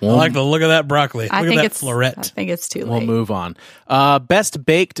 I like the look of that broccoli. Look I at think that it's floret. I think it's too We'll late. move on. Best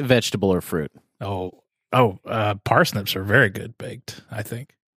baked vegetable or fruit? Parsnips are very good baked, I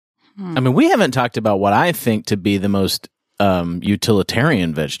think. I mean, we haven't talked about what I think to be the most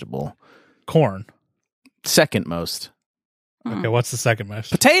utilitarian vegetable. Corn. Second most. Okay, what's the second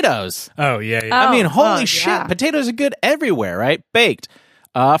most? Potatoes. Oh, yeah. Oh, I mean, holy yeah. shit. Potatoes are good everywhere, right? Baked,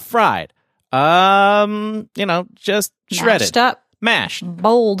 fried, just shredded. Mashed up. Mashed.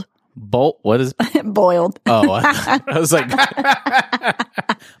 Bold. What is Boiled. Oh, I was like,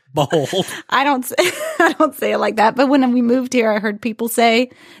 Bold. I don't say it like that. But when we moved here, I heard people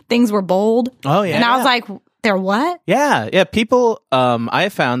say things were bold. oh, yeah. And I was like, they're what? yeah. People, I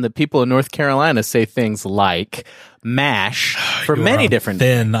have found that people in North Carolina say things like mash for You are many on different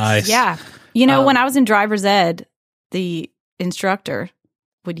thin ice. Yeah. When I was in driver's ed, the instructor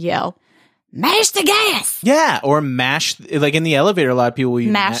would yell, mash the gas. Yeah, or mash, like in the elevator, a lot of people will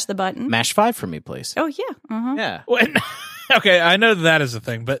use Mash the button. Mash 5 for me, please. Oh, yeah. Uh-huh. Yeah. When, okay, I know that is a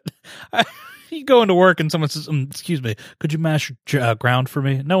thing, but you go into work and someone says, excuse me, could you mash ground for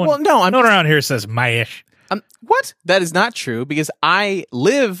me? No one, Well, no, I'm no one around here says mash. What? That is not true because I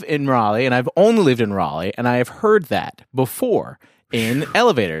live in Raleigh and I've only lived in Raleigh and I have heard that before in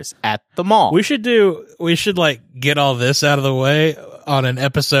elevators at the mall. We should get all this out of the way on an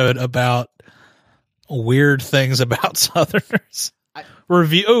episode about weird things about Southerners.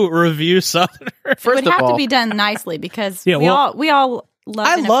 Review Southerners. It First would of have all, to be done nicely because Yeah, we all love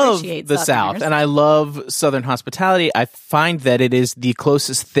I and love appreciate the Southerners. South and I love Southern hospitality. I find that it is the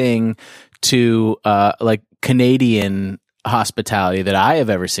closest thing to like Canadian hospitality that I have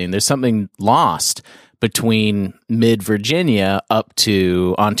ever seen. There's something lost between mid Virginia up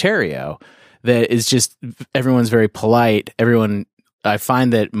to Ontario that is just everyone's very polite. Everyone I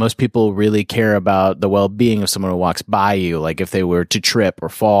find that most people really care about the well-being of someone who walks by you. Like if they were to trip or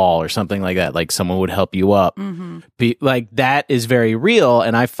fall or something like that, like someone would help you up. Like that is very real.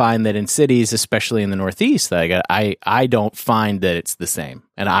 And I find that in cities, especially in the Northeast, I don't find that it's the same.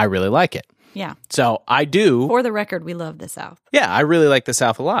 And I really like it. Yeah. So I do. For the record, we love the South. Yeah, I really like the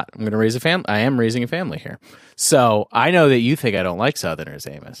South a lot. I'm going to raise a family. I am raising a family here. So I know that you think I don't like Southerners,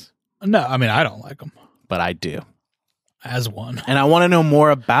 Amos. No, I mean, I don't like them But I do. as one. And I want to know more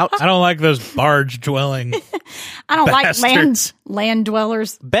about I don't like those barge dwelling. I don't Bastards. like land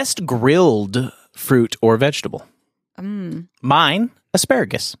dwellers. best grilled fruit or vegetable. Mine,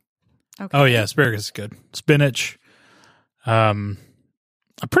 asparagus. Okay. Oh yeah, asparagus is good. Spinach.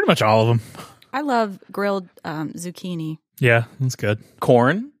 Pretty much all of them. I love grilled zucchini. Yeah, that's good.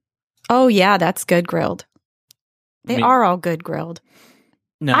 Corn. Oh yeah, that's good grilled. They Me- are all good grilled.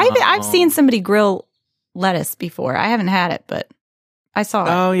 No. I've seen somebody grill lettuce before. I haven't had it, but I saw it.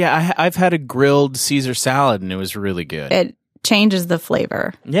 Oh yeah, I've had a grilled Caesar salad and it was really good. It changes the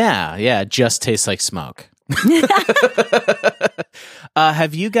flavor. Yeah, it just tastes like smoke.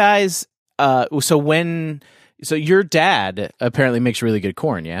 Have you guys? So your dad apparently makes really good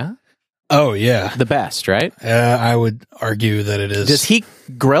corn. Yeah, Oh yeah, the best, right? I would argue that it is. Does he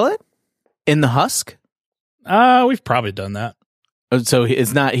grill it in the husk? We've probably done that. So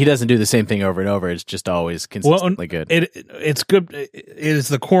it's not. He doesn't do the same thing over and over. It's just always consistently good. It's good. It is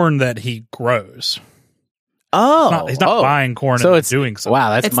the corn that he grows. He's not buying corn So and it's doing something. wow.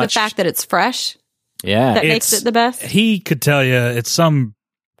 That's It's much. the fact that it's fresh Yeah, that makes it the best. He could tell you it's some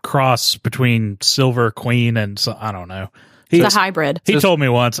cross between Silver Queen and I don't know. It's a hybrid. He told me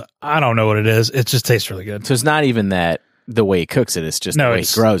once. I don't know what it is. It just tastes really good. so it's not even that the way he cooks it. It's just the way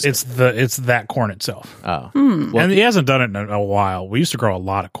he grows it's it. it's that corn itself. Oh, Hmm. well, And he hasn't done it in a while. We used to grow a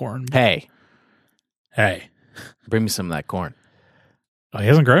lot of corn. hey, Hey, bring me some of that corn. he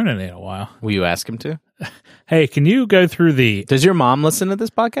hasn't grown any in a while. Will you ask him to? Hey, can you go through the? Does your mom listen to this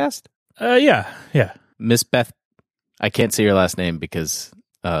podcast? Yeah. Miss Beth, I can't say your last name because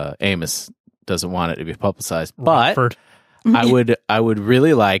Amos doesn't want it to be publicized. But Rockford. I would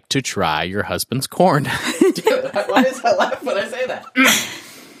really like to try your husband's corn. Why does that laugh when I say that?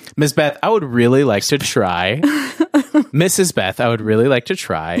 Miss Beth, I would really like to try. Mrs. Beth, I would really like to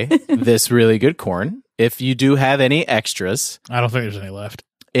try this really good corn. If you do have any extras, I don't think there's any left.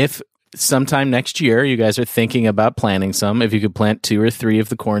 if sometime next year you guys are thinking about planting some, if you could plant 2 or 3 of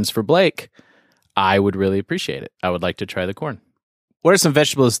the corns for Blake, I would really appreciate it. I would like to try the corn. What are some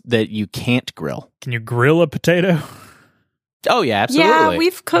vegetables that you can't grill? Can you grill a potato? Oh yeah, absolutely. Yeah,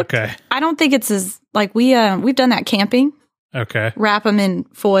 we've cooked. Okay. I don't think it's as like we've done that camping. Okay. Wrap them in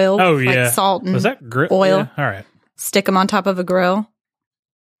foil. Oh with, yeah. like salt and Was that grill? oil. Yeah. All right. Stick them on top of a grill.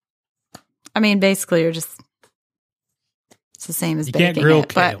 I mean, basically, it's the same as You baking can't grill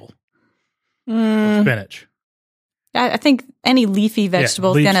it, but kale. Or spinach. I think any leafy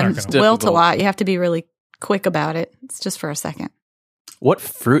vegetable is leaves going aren't to gonna- wilt a Difficult. lot. You have to be really quick about it. It's just for a second. What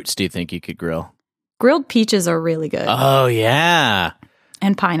fruits do you think you could grill? Grilled peaches are really good, Oh yeah.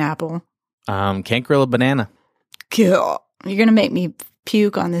 and pineapple. Can't grill a banana. Cool. You're going to make me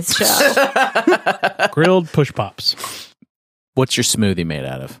puke on this show. Grilled push pops. What's your smoothie made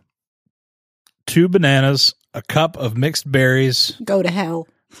out of? 2 bananas, a cup of mixed berries, Go to hell.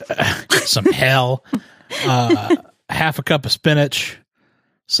 some hell, half a cup of spinach,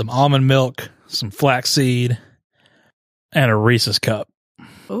 some almond milk, some flaxseed, and a Reese's cup.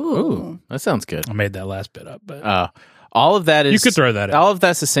 Ooh. That sounds good. I made that last bit up, but All of that is you could throw that in. all of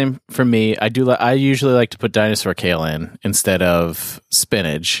that's the same for me. I usually like to put dinosaur kale in instead of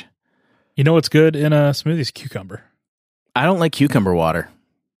spinach. You know what's good in a smoothie is cucumber. I don't like cucumber water.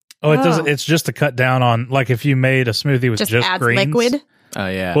 Oh, it Oh. doesn't. It's just to cut down on, like, if you made a smoothie with Just just adds greens. liquid. Oh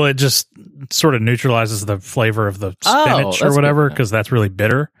yeah. Well, it just sort of neutralizes the flavor of the Oh, spinach that's or whatever good. because that's really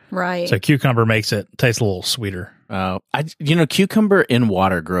bitter. Right. So cucumber makes it taste a little sweeter. Cucumber in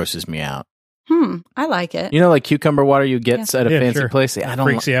water grosses me out. I like it. You know, like cucumber water you get at a Yeah, fancy sure. place. I don't.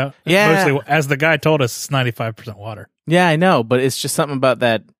 Freaks you out. Yeah. Mostly, as the guy told us, it's 95% water. Yeah, I know, but it's just something about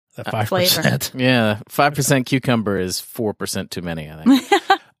that. That 5%. Yeah, 5% cucumber is 4% too many. I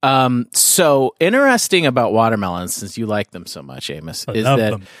think. So interesting about watermelons, since you like them so much, Amos, I is love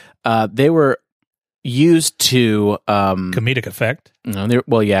that them. they were used to Comedic effect.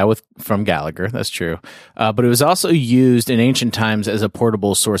 from Gallagher, that's true, but it was also used in ancient times as a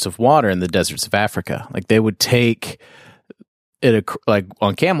portable source of water in the deserts of Africa. Like they would take it like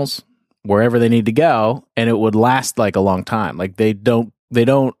on camels wherever they need to go, and it would last like a long time. Like they don't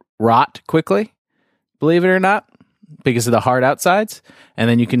rot quickly, believe it or not, because of the hard outsides, and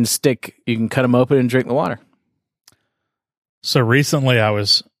then you can cut them open and drink the water. So recently I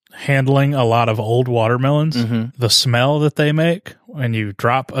was handling a lot of old watermelons. The smell that they make when you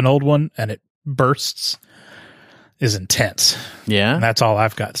drop an old one and it bursts is intense. Yeah. And that's all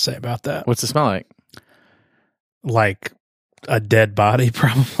I've got to say about that. What's it smell like? Like a dead body,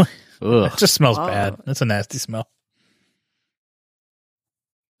 probably. Ugh. It just smells Whoa. bad. It's a nasty smell.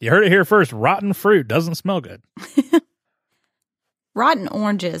 You heard it here first. Rotten fruit doesn't smell good. Rotten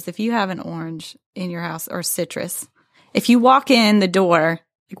oranges, if you have an orange in your house or citrus, if you walk in the door,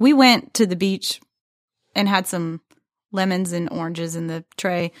 like we went to the beach and had some lemons and oranges in the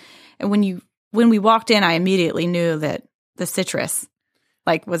tray. And when we walked in, I immediately knew that the citrus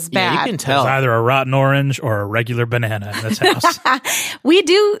was bad. Yeah, you can It's tell. either a rotten orange or a regular banana in this house. We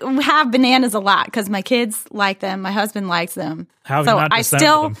do have bananas a lot because my kids like them. My husband likes them. How have so you not I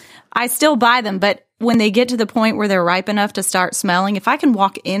disassembled them? I still buy them, but when they get to the point where they're ripe enough to start smelling, if I can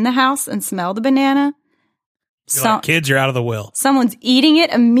walk in the house and smell the banana, You're like, kids, you're out of the will. someone's eating it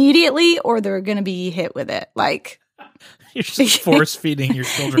immediately or they're going to be hit with it. You're just force feeding your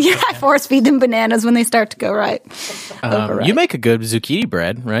children. Yeah, I force feed them bananas when they start to go right. Overripe. You make a good zucchini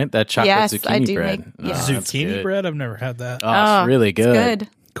bread, right? That chocolate Yes, zucchini I do bread. make- Oh, yeah. that's Zucchini good. bread? I've never had that. Oh, it's really good. It's good.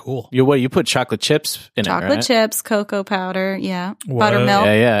 Cool. You put chocolate chips in Chocolate it, right? chips, cocoa powder, yeah. Whoa. Buttermilk.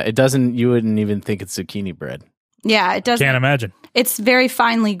 Yeah. It doesn't. You wouldn't even think it's zucchini bread. Yeah, it doesn't. Can't imagine. It's very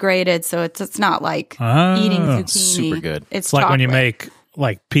finely grated, so it's not like eating zucchini. super good. It's Like when you chocolate.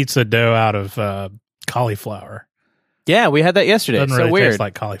 make pizza dough out of cauliflower. Yeah, we had that yesterday. Doesn't so really weird. taste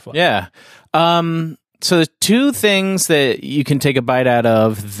like cauliflower. Yeah. So the two things that you can take a bite out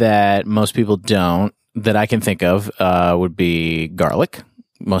of that most people don't, that I can think of, would be garlic.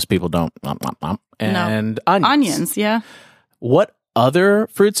 Most people don't. And onions. Onions, yeah. What other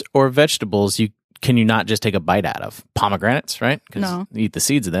fruits or vegetables can you not just take a bite out of? Pomegranates, right? 'Cause No. you eat the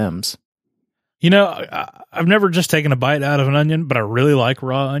seeds of them. You know, I've never just taken a bite out of an onion, but I really like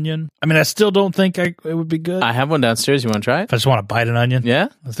raw onion. I mean, I still don't think it would be good. I have one downstairs. You want to try it? if I just want to bite an onion, Yeah?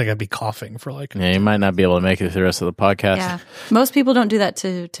 I think I'd be coughing for Yeah, you might not be able to make it through the rest of the podcast. Yeah. Most people don't do that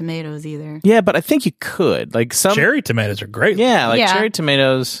to tomatoes either. Yeah, but I think you could. Like some cherry tomatoes are great. Yeah, like Yeah. cherry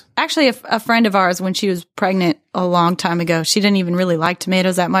tomatoes. Actually, a friend of ours, when she was pregnant a long time ago, she didn't even really like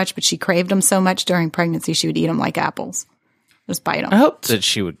tomatoes that much, but she craved them so much during pregnancy, she would eat them like apples. Just bite I them. hope that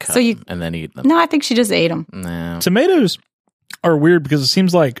she would cut So you- them and then eat them. No, I think she just ate them. No. Tomatoes are weird because it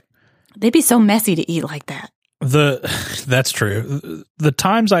seems like They'd be so messy to eat like that. that's true. The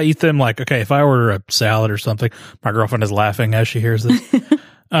times I eat them, like, okay, if I order a salad or something, my girlfriend is laughing as she hears this.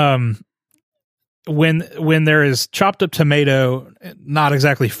 When there is chopped up tomato, not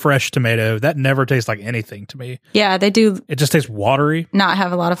exactly fresh tomato, that never tastes like anything to me. Yeah, they do It just tastes watery. not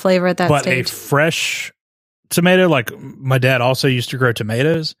have a lot of flavor at that But stage. a fresh tomato, like my dad also used to grow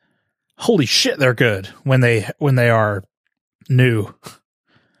tomatoes. Holy shit, they're good when they are new.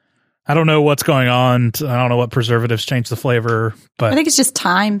 I don't know what's going on. I don't know what preservatives change the flavor, but I think it's just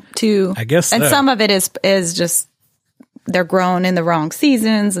time to. I guess and so. some of it is just they're grown in the wrong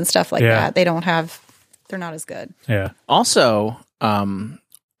seasons and stuff like Yeah. that. They're not as good. yeah. Also,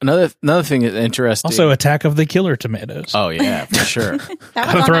 another thing that's interesting. Also, Attack of the Killer Tomatoes. oh yeah, for sure. That was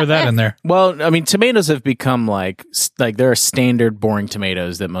Gotta on throw that in there. Well, I mean, tomatoes have become like there are standard boring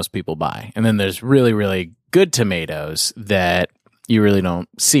tomatoes that most people buy, and then there's really really good tomatoes that you really don't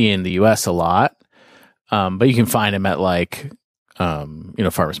see in the U.S. a lot, but you can find them at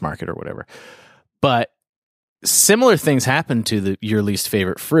farmers market or whatever. But similar things happen to your least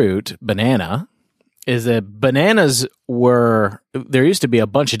favorite fruit, banana. Is that bananas there used to be a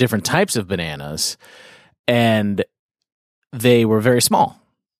bunch of different types of bananas, and they were very small.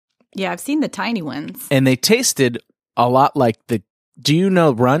 Yeah, I've seen the tiny ones. And they tasted a lot like do you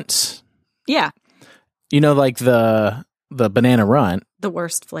know runts? Yeah, You know, like the banana runt. the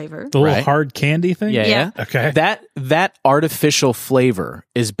worst flavor. The little Right. hard candy thing? Yeah. Yeah. Okay. That artificial flavor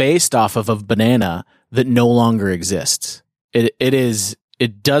is based off of a banana that no longer exists.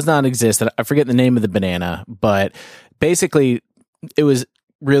 It does not exist. I forget the name of the banana, but basically it was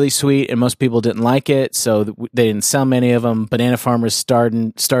really sweet and most people didn't like it, so they didn't sell many of them. Banana farmers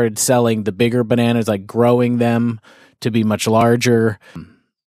started selling the bigger bananas, like growing them to be much larger.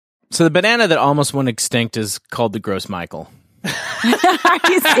 So the banana that almost went extinct is called the Gross Michael. Are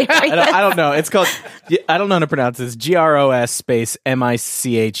you serious? I don't know. It's called, I don't know how to pronounce this. GROS space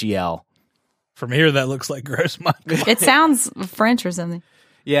MICHEL. From here, that looks like gross Michael. It sounds French or something.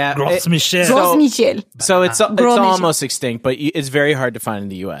 Yeah. Gross Michel. Gros Michel. So it's Gros Michel. almost extinct, but it's very hard to find in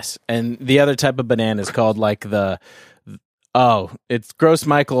the U.S. And the other type of banana is called like it's Gross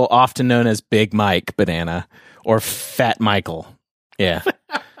Michael, often known as Big Mike banana or Fat Michael. Yeah.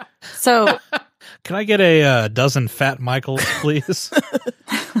 So Can I get a dozen Fat Michaels, please?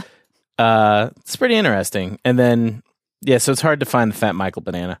 It's pretty interesting. And then, so it's hard to find the Fat Michael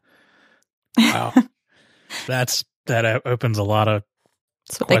banana. Wow. That opens a lot of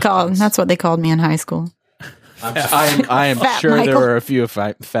That's what they called me in high school. I am Fat sure there Michael. were a few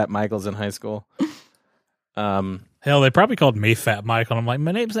Fat Michaels in high school. Hell, they probably called me Fat Michael. I'm like,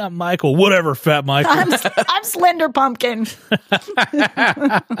 my name's not Michael. Whatever, Fat Michael. I'm Slender Pumpkin.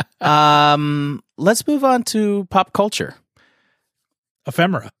 Let's move on to pop culture.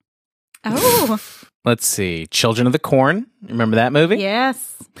 Ephemera. Oh, Let's see. Children of the Corn. Remember that movie?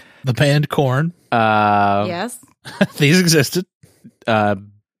 yes. The band Korn. Yes. These existed.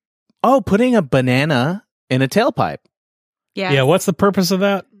 Putting a banana in a tailpipe. Yes. Yeah, what's the purpose of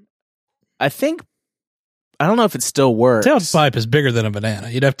that? I don't know if it still works. Tailpipe is bigger than a banana.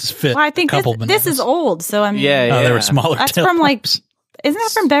 You'd have to fit Well, I think a couple this bananas. is old, so I mean, Yeah. They were smaller. That's from like, tailpipes. isn't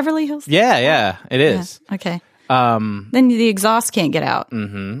that from Beverly Hills? Yeah, it is. Yeah. Okay. Then the exhaust can't get out.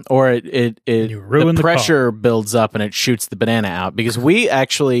 Or it You ruin the the pressure builds up and it shoots the banana out, because we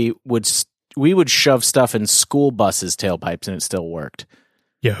actually would shove stuff in school buses tailpipes and it still worked.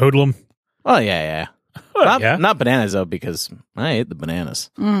 You hoodlum. Oh yeah. Oh, yeah. Not bananas though, because I ate the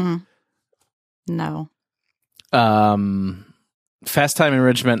bananas. No. Fast Time in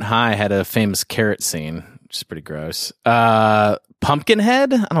Ridgemont High had a famous carrot scene, which is pretty gross.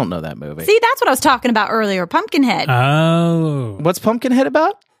 Pumpkinhead? I don't know that movie. See, that's what I was talking about earlier. Pumpkinhead. Oh. What's Pumpkinhead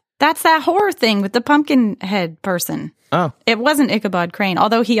about? That's that horror thing with the pumpkin head person. Oh. It wasn't Ichabod Crane,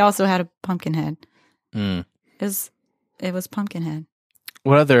 although he also had a pumpkin head. Mm. It was Pumpkinhead.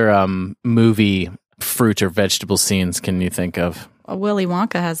 What other movie fruit or vegetable scenes can you think of? Willy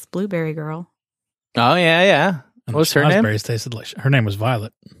Wonka has Blueberry Girl. Oh, yeah. And What's her name? Raspberries tasted like her name was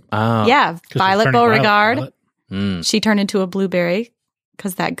Violet. Oh. Yeah, 'Cause she's Violet turning Beauregard. violet. Mm. She turned into a blueberry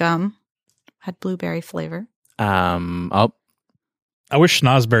because that gum had blueberry flavor. I wish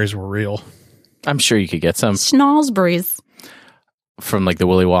schnozberries were real. I'm sure you could get some Schnozberries. from like the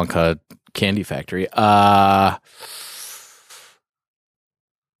Willy Wonka candy factory.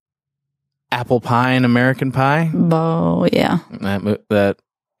 Apple pie and American pie. Oh, yeah. Yep.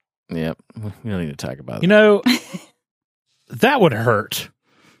 We don't need to talk about You know, that would hurt.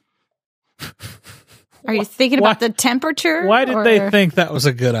 Are you thinking about the temperature? Why did or- they think that was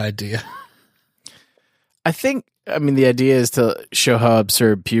a good idea? I mean, the idea is to show how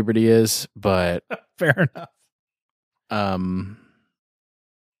absurd puberty is, but Fair enough. I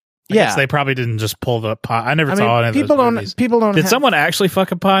yeah, guess they probably didn't just pull the pie. I never saw any of people those don't. movies. People don't. Did have- someone actually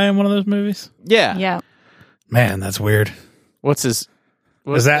fuck a pie in one of those movies? Yeah. Yeah. Man, that's weird. What's his?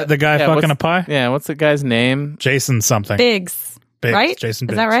 Is that the guy fucking what's- a pie? Yeah. What's the guy's name? Jason something. Biggs. Biggs, Right? Jason Is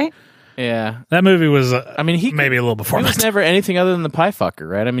Biggs. that right? Yeah. That movie was, I mean, he maybe a little before He my was time. never anything other than the pie fucker,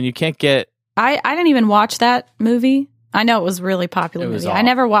 right? I mean, you can't get. I didn't even watch that movie. I know it was a really popular It was movie. I awful.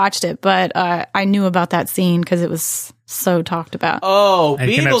 never watched it, but I knew about that scene because it was so talked about. Oh, And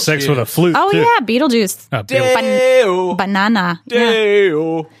you can have sex with a flute. Oh, too. yeah, Beetlejuice. Oh, Bill. Dale. Banana. Yeah.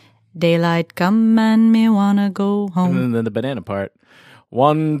 Dale. Daylight come and me wanna go home. And then the banana part.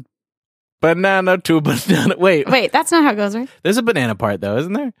 One banana, two banana. Wait, Wait, that's not how it goes, right? there's a banana part though,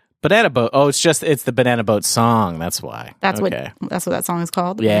 isn't there? Banana boat. Oh, it's the banana boat song. That's why. That's okay. what that song is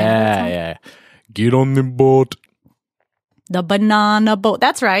called. the Banana Boat song. Yeah. Get on the boat. The banana boat.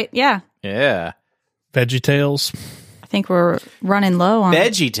 That's right. Yeah. Yeah. Veggie Tales. I think we're running low on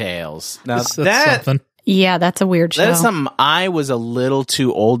Veggie Tales. Now That's that something. Yeah, that's a weird show. that is something I was a little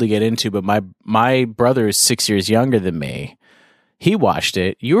too old to get into, but my brother is 6 years younger than me. He watched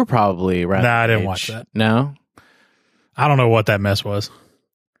it. You were probably around. Nah, I that didn't age. watch that. No. I don't know what that mess was.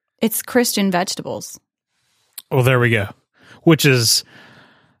 It's Christian vegetables. Well, there we go. Which is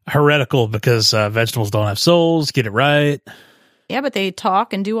heretical because vegetables don't have souls. Get it right. Yeah, but they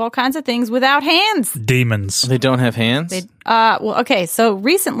talk and do all kinds of things without hands. Demons. They don't have hands. Well, okay. So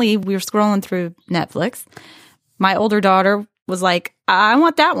recently we were scrolling through Netflix. My older daughter was like, "I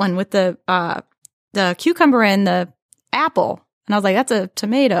want that one with the cucumber and the apple," and I was like, "That's a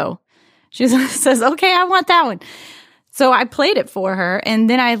tomato." She says, "Okay, I want that one." So I played it for her, and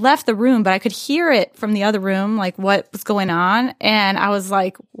then I left the room, but I could hear it from the other room, like what was going on, and I was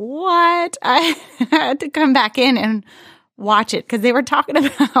like, "What?" I had to come back in and watch it because they were talking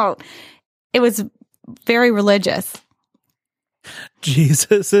about it was very religious.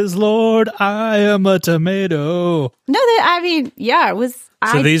 Jesus is Lord. I am a tomato. No, it was.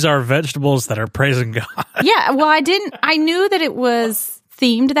 So these are vegetables that are praising God. Yeah, well, I knew that it was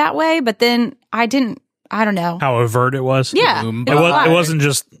themed that way, but then I don't know. How overt it was. Yeah. Boom. It wasn't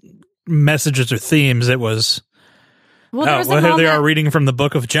just messages or themes. It was Well, Oh, there's a well, here they are moment- reading from the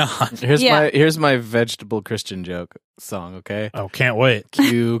book of John. Here's my vegetable Christian joke song, okay? Oh, can't wait.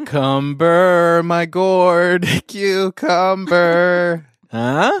 Cucumber, my gourd, cucumber.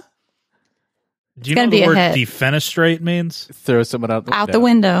 Huh? Do you gonna know be the a word hit. defenestrate means? Throw someone out the out the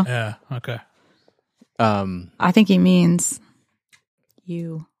window. Yeah, okay. I think he means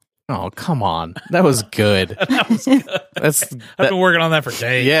you. Oh, come on. That was good. That's I've been working on that for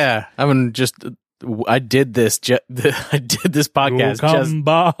days. yeah. I did this podcast just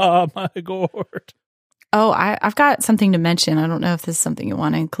Cucumber, my gourd. Oh, I've got something to mention. I don't know if this is something you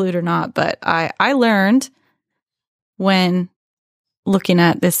want to include or not, but I learned when looking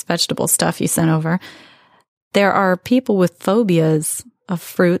at this vegetable stuff you sent over, there are people with phobias of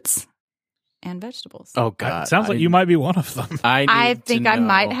fruits and vegetables. Oh God. Sounds like you might be one of them. I think I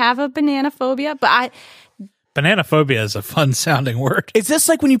might have a banana phobia, but Banana phobia is a fun sounding word. Is this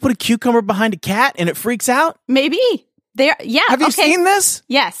like when you put a cucumber behind a cat and it freaks out? maybe there. Yeah. Have you okay. seen this?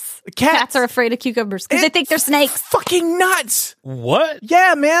 Yes. Cats- are afraid of cucumbers because they think they're snakes. Fucking nuts. What?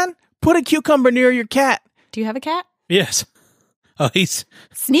 Yeah, man. Put a cucumber near your cat. Do you have a cat? Yes. Oh, he's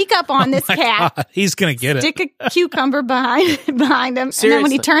Sneak up on this my cat. God, he's gonna get it. Stick a cucumber behind him, and then when Seriously.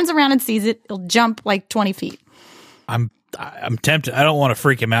 he turns around and sees it, he'll jump like 20 feet. I'm tempted. I don't want to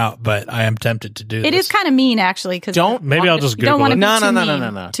freak him out, but I am tempted to do It this. is kind of mean, actually. Because Maybe I'll just you don't Google want it. to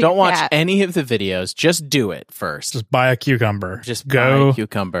No. to Don't your watch cat. any of the videos. Just do it first. Just buy a cucumber. Just go buy a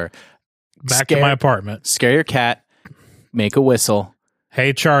cucumber. back to my apartment. Scare your cat. Make a whistle.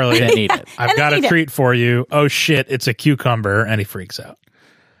 Hey, Charlie, Then eat it. I've And got then a eat it. treat for you. Oh shit, it's a cucumber, and he freaks out.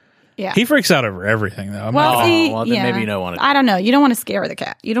 Yeah. He freaks out over everything, though. I'm Well, not- see, well, then yeah. maybe you don't want to. I don't know. You don't want to scare the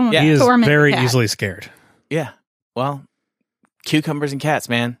cat. You don't want Yeah. he to is torment very the cat. easily scared. Yeah. Well, cucumbers and cats,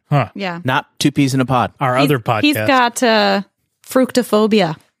 man. Huh. Yeah. Not two peas in a pod. Our other podcast. He's got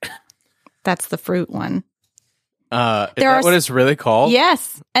fructophobia. That's the fruit one. Is There that are what it's really called?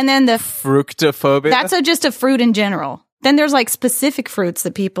 Yes. And then Fructophobia? that's just a fruit in general. Then there's like specific fruits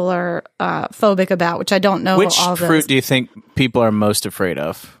that people are phobic about, which I don't know Which all fruit those. do you think people are most afraid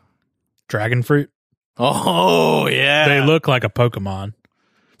of? Dragon fruit. Oh, yeah. They look like a Pokemon.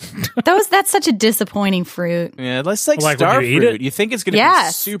 That's such a disappointing fruit. Yeah, that's like, Like when star you eat fruit. it? You think it's going to be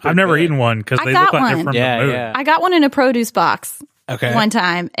Yes. super I've never good. eaten one because I they got look like they're one. from Yeah, the moon. yeah. I got one in a produce box Okay. one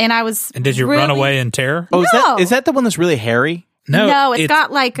time, and I was And did you really, run away in terror? Oh, No. is that the one that's really hairy? No, it's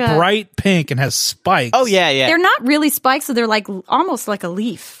got like a bright pink and has spikes. Oh, yeah, yeah. They're not really spikes, so they're like almost like a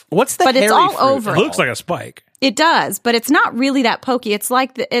leaf. What's the but it's hairy all fruit? over. It looks like a spike. It does, but it's not really that pokey. It's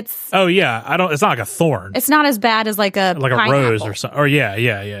like it's Oh yeah, it's not like a thorn. it's not as bad as like a like a pineapple. rose or something. Or yeah.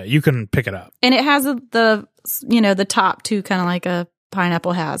 You can pick it up. And it has the top too, kind of like a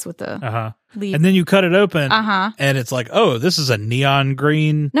pineapple has with the Uh-huh. leaf. And then you cut it open. Uh-huh. And it's like, oh, this is a neon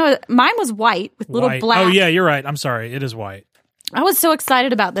green. No, mine was white with little white. black. Oh yeah, you're right. I'm sorry. It is white. I was so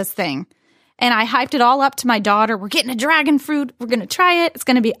excited about this thing. And I hyped it all up to my daughter. We're getting a dragon fruit. We're going to try it. It's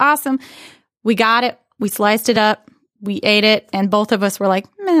going to be awesome. We got it. We sliced it up. We ate it. And both of us were like,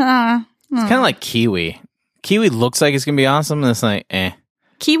 meh. It's kind of like kiwi. Kiwi looks like it's going to be awesome, and it's like, eh.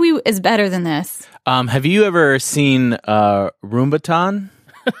 Kiwi is better than this. Have you ever seen Roombaton?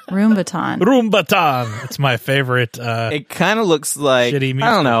 Roombaton. Roombaton. It's my favorite It kind of looks like, shitty I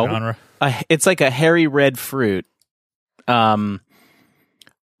musical don't know, genre. it's like a hairy red fruit.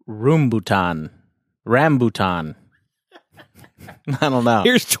 Rambutan. I don't know.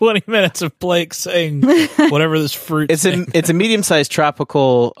 Here's 20 minutes of Blake saying whatever this fruit It's a medium-sized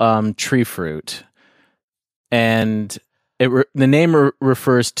tropical tree fruit, and the name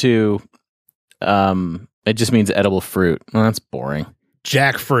refers to it just means edible fruit. Well, that's boring.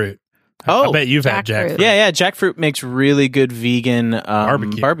 jackfruit. Oh, I bet you've had jackfruit. jackfruit. yeah. Jackfruit makes really good vegan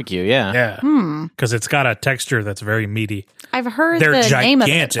barbecue. Yeah. Yeah. Because it's got a texture that's very meaty. I've heard They're the name of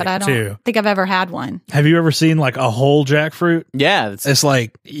it, gigantic, but I don't too. think I've ever had one. Have you ever seen like a whole jackfruit? Yeah. It's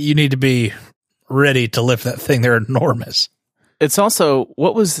like you need to be ready to lift that thing. They're enormous. It's also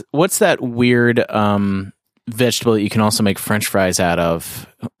what's that weird vegetable that you can also make French fries out of?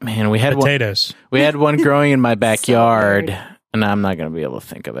 Man, we had Potatoes. one growing in my backyard, and I'm not going to be able to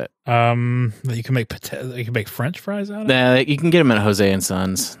think of it. That you can make you can make French fries out of. Nah, you can get them at Jose and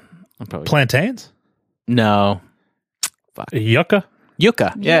Sons. I'll probably Plantains. no Yucca.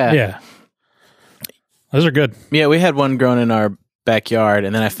 yucca. Yeah. Yeah. Those are good. Yeah, we had one grown in our backyard,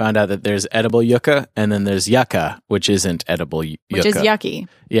 and then I found out that there's edible yucca, and then there's yucca, which isn't edible yucca. Which is yucky.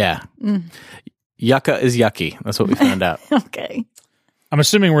 Yeah. Yucca is yucky. That's what we found out. Okay. I'm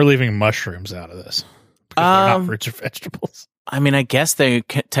assuming we're leaving mushrooms out of this. Because they're not fruits or vegetables. I mean, I guess they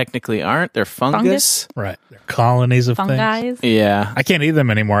technically aren't. They're fungus. Right. They're colonies of things. Fungi. Yeah. I can't eat them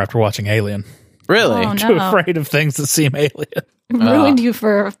anymore after watching Alien. Really? Oh, Too no. afraid of things that seem alien. Ruined you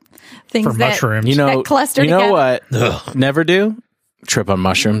for things For that mushrooms. You know, that cluster you know together. what? Never do? Trip on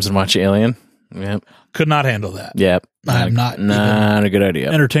mushrooms and watch Alien. Yep. Could not handle that. Yep. I'm not Not a good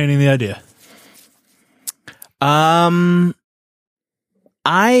idea. entertaining the idea.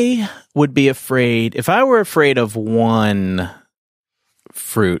 I would be afraid, if I were afraid of one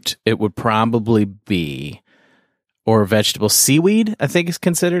fruit, it would probably be, or vegetable, seaweed, I think is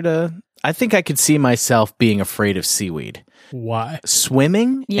considered I think I could see myself being afraid of seaweed. Why?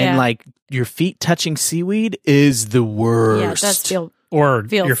 Swimming Yeah. and like your feet touching seaweed is the worst. Yeah, it does feel. Or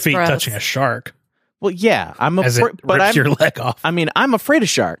Feels your feet gross. touching a shark Well, yeah, I'm as afraid, it but rips I'm, your leg off. I mean, I'm afraid of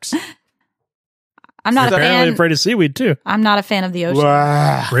sharks. I'm not a Apparently fan. afraid of seaweed too. I'm not a fan of the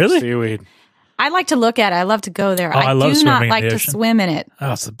ocean. Really? Seaweed. I like to look at it. I love to go there. Oh, I love do not swimming in like the to ocean. swim in it.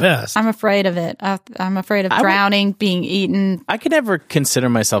 Oh, it's the best. I'm afraid of it. I'm afraid of I would- drowning, being eaten. I could never consider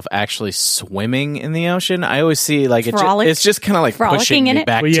myself actually swimming in the ocean. I always see like Frolic- it's just kind of like frolicking pushing in me it?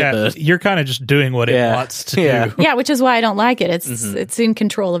 back Well, to yeah, the. you're kind of just doing what it Yeah. wants to Yeah. do. Yeah, which is why I don't like it. It's in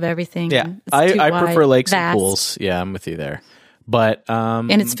control of everything. Yeah, and it's too I wide, prefer lakes vast, and pools. Yeah, I'm with you there. But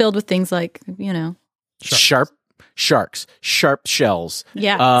and it's filled with things like sharp sharp shells.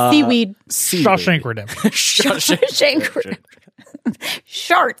 seaweed, Seaweed. Shawshank Redemption. Shawshank,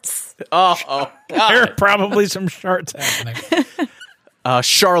 sharks. Oh, There God. are probably some sharks happening.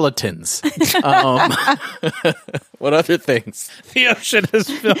 Charlatans. What other things? The ocean is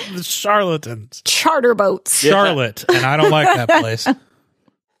filled with charlatans. Charter boats. Charlotte, and I don't like that place. It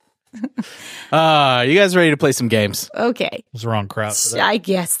You guys ready to play some games? Okay, was the wrong crowd for that. I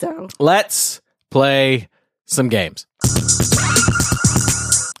guess so. Let's play some games.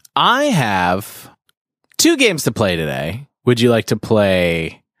 I have 2 games to play today. Would you like to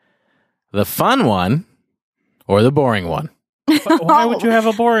play the fun one or the boring one? Why would you have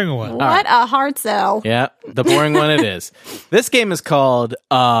a boring one? What a hard sell. Yeah, the boring one it is. This game is called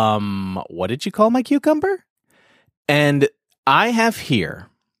what did you call my cucumber? And I have here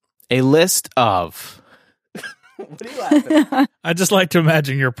a list of what are you laughing at? I just like to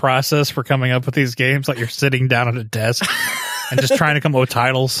imagine your process for coming up with these games, like you're sitting down at a desk and just trying to come up with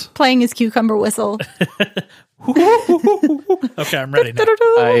titles. Playing his cucumber whistle. Okay, I'm ready now.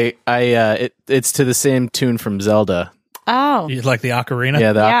 It's to the same tune from Zelda. Oh, You like the ocarina?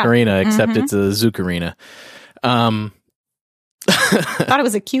 Yeah, the Yeah. ocarina, except it's a Zucarina. thought it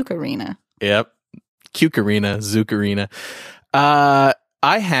was a cucarina. Yep. Cucarina, Zucarina. I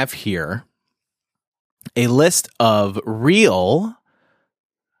have here a list of real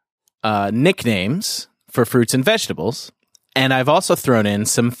nicknames for fruits and vegetables, and I've also thrown in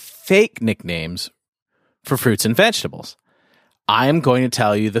some fake nicknames for fruits and vegetables. I am going to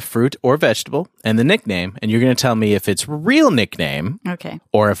tell you the fruit or vegetable and the nickname, and you're going to tell me if it's a real nickname Okay.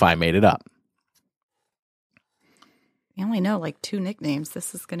 or if I made it up. You only know like 2 nicknames.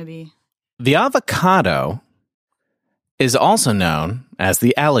 This is going to be. The avocado is also known as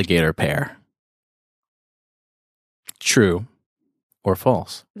the alligator pear. True or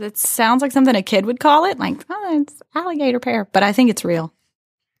false? It sounds like something a kid would call it. Like, oh, it's alligator pear. But I think it's real.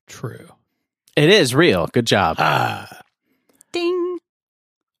 True. It is real. Good job. Ding.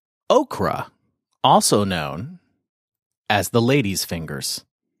 Okra, also known as the lady's fingers.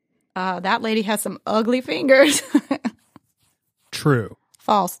 That lady has some ugly fingers. True.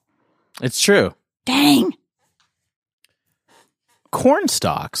 False. It's true. Dang. Corn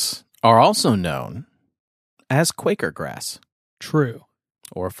stalks are also known as Quaker grass. True.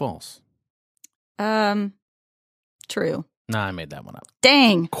 Or false? True. Nah, I made that one up.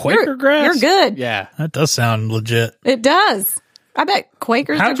 Dang. Quaker grass? You're good. Yeah. That does sound legit. It does. I bet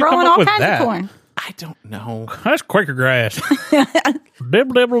Quakers How'd are you come growing up all with kinds that? of corn. I don't know. That's Quaker grass.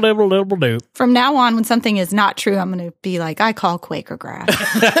 Dibble, dibble, dibble, dibble, doo. From now on, when something is not true, I'm going to be like, I call Quaker grass.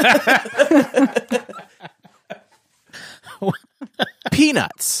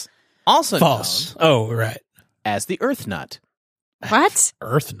 Peanuts, also False. known Oh, right. as the earth nut. What?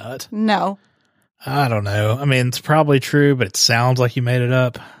 Earth nut. No. I don't know. I mean, it's probably true, but it sounds like you made it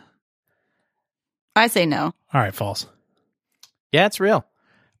up. I say no. All right, false. Yeah, it's real.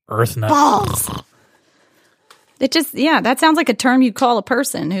 Earth nut. Balls. It just, yeah, that sounds like a term you'd call a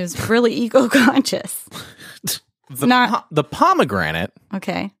person who's really ego-conscious. The, not- the pomegranate,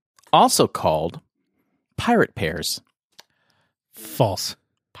 Okay. also called pirate pears. False.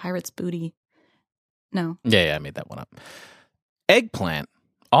 Pirate's booty. No. Yeah, I made that one up. Eggplant,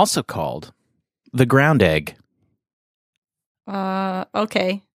 also called the ground egg.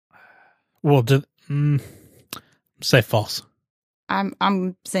 Okay. Well, say false.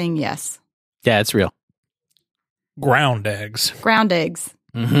 I'm saying yes. Yeah, it's real. Ground eggs. Ground eggs.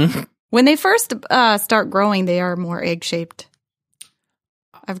 Mm-hmm. When they first start growing, they are more egg-shaped.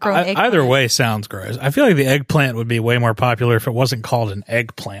 I've grown eggplant. Either way sounds gross. I feel like the eggplant would be way more popular if it wasn't called an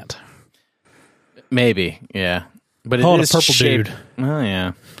eggplant. Maybe, yeah. But Call it it is a purple shaped. dude. Oh,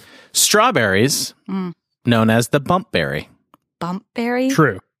 yeah. Strawberries, known as the bumpberry. Bumpberry?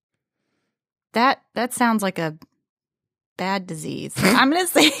 True. That sounds like a bad disease. I'm going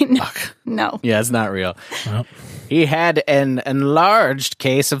to say no. Yeah, it's not real. Well. He had an enlarged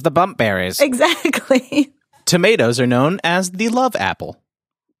case of the bumpberries. Exactly. Tomatoes are known as the love apple.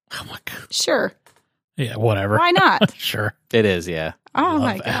 Oh my god. Sure. Yeah, whatever. Why not? Sure. It is, yeah. Oh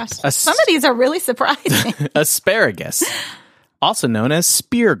my Love gosh. apples. Some of these are really surprising. Asparagus, also known as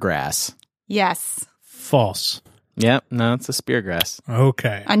speargrass. Yes. False. Yep, no, it's a speargrass.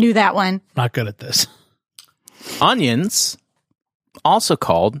 Okay. I knew that one. Not good at this. Onions, also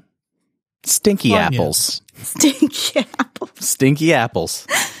called stinky Onions. apples. Stinky apple. Stinky apples.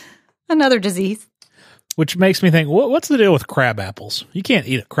 Another disease. Which makes me think, what's the deal with crab apples? You can't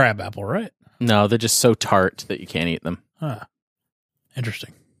eat a crab apple, right? No, they're just so tart that you can't eat them. Huh.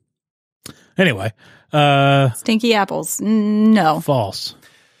 Interesting. Anyway, Stinky apples. No. false.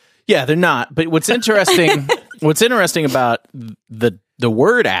 Yeah, they're not. But what's interesting about the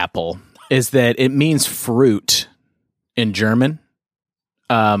word apple is that it means fruit in German.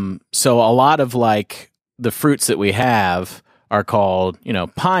 So a lot of like the fruits that we have are called,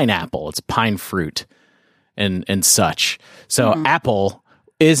 pineapple. It's pine fruit and such. So apple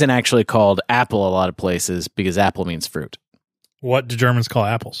isn't actually called apple a lot of places because apple means fruit. What do Germans call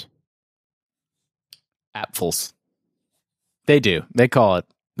apples? Apfels. They do. They call it.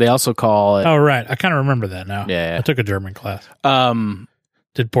 They also call it. Oh, right. I kind of remember that now. Yeah. I took a German class.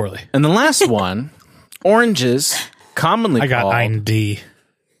 Did poorly. And the last one, oranges, commonly I got called 9D.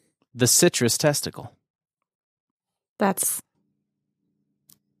 the citrus testicle. That's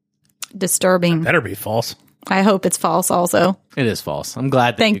disturbing. Better be false. I hope it's false also. It is false. I'm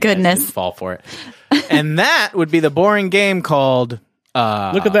glad that Thank you guys goodness. didn't fall for it. And that would be the boring game called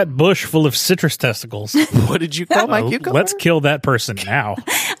Look at that bush full of citrus testicles. what did you call my cucumber? Let's kill that person now.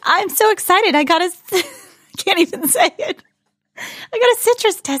 I'm so excited. I got a can't even say it. I got a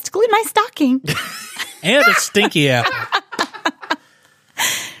citrus testicle in my stocking. And a stinky apple.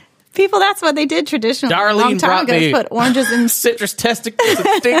 People, that's what they did traditionally. Darlene a long time brought ago, me is put oranges in citrus testicles and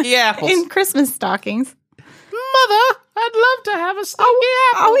stinky apples. in Christmas stockings. Mother, I'd love to have a stinky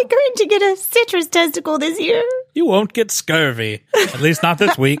apple. Are we going to get a citrus testicle this year? You won't get scurvy. At least not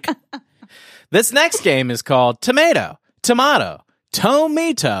this week. This next game is called Tomato, Tomato,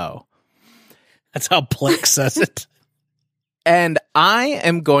 Tomito. That's how Blake says it. And I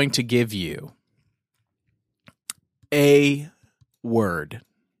am going to give you a word,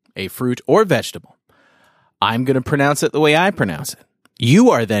 a fruit or vegetable. I'm going to pronounce it the way I pronounce it.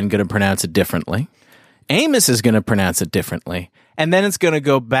 You are then going to pronounce it differently. Amos is going to pronounce it differently. And then it's going to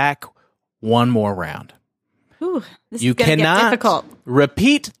go back one more round. Ooh, this You is going to get cannot difficult.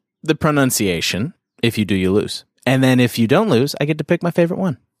 repeat the pronunciation. If you do, you lose. And then if you don't lose, I get to pick my favorite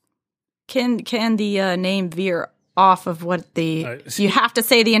one. Can the name veer off of what the... see- you have to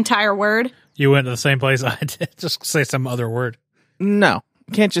say the entire word? You went to the same place I did. Just say some other word. No,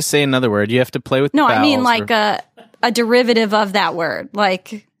 you can't just say another word. You have to play with No, the I mean vowels like or- a derivative of that word.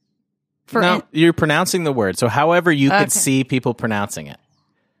 Like... No, you're pronouncing the word. So however you Okay. could see people pronouncing it.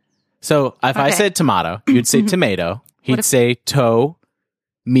 So if I Okay. said tomato, you'd say tomato. He'd if- say toe,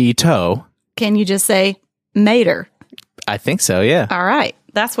 me toe. Can you just say mater? I think so, yeah. All right.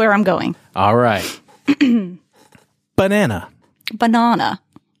 That's where I'm going. All right. Banana. Banana.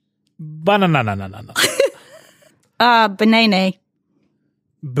 Banana. Banana.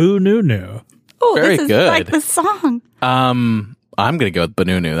 Boo noo noo. Oh, Very this is good. like the song. I'm going to go with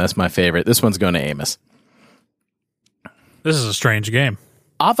Banunu. That's my favorite. This one's going to Amos. This is a strange game.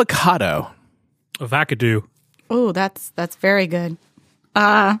 Avocado. Avacadoo. Oh, that's very good.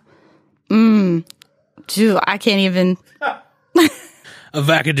 Gee, I can't even.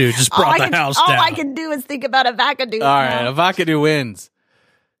 Avacadoo just brought the house all down. I can do is think about a vacadoo. All right, avocado wins.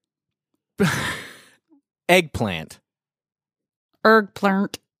 Eggplant.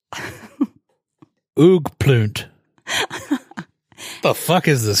 Eggplant. Oogplunt. The fuck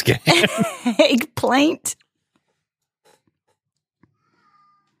is this game? Eggplant.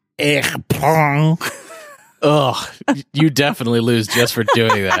 Eggplant. Ugh, you definitely lose just for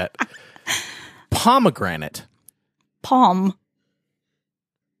doing that. Pomegranate. Palm.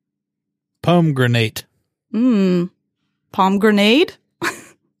 Pomegranate. Palm grenade.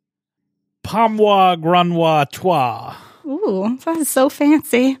 Pomwa granois toi. Ooh, that is so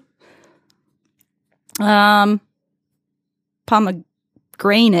fancy.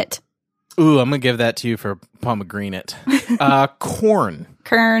 Pomegranate. Ooh, I'm going to give that to you for pomegranate. Corn.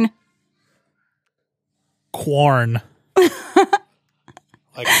 Kern. Quorn.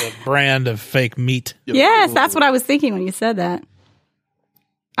 Like the brand of fake meat. Yes, that's what I was thinking when you said that.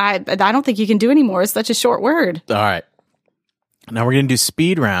 I don't think you can do any more. It's such a short word. All right. Now we're going to do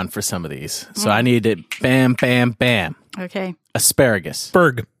speed round for some of these. So I need it bam, bam, bam. Okay. Asparagus.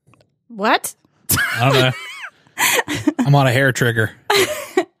 Berg. What? I don't know. I'm on a hair trigger.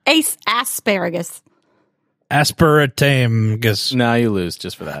 Asparagus. Aspartame. No, you lose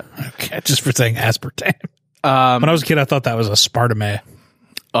just for that. Okay, just for saying aspartame. When I was a kid, I thought that was aspartame.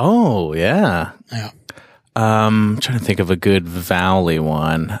 Oh, yeah. Yeah. I'm trying to think of a good vowel-y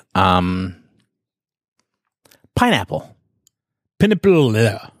one. Pineapple. Pineapple.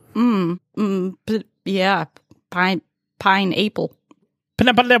 Yeah. Pineapple.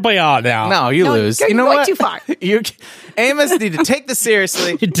 Pineapple. No, you lose. You're You know going what? too far. Amos need to take this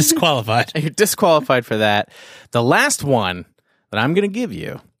seriously. You're disqualified. You're disqualified for that. The last one that I'm going to give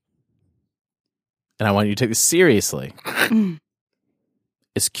you, and I want you to take this seriously,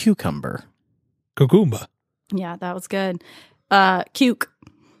 is cucumber. Cucumba. Yeah, that was good. Cuke.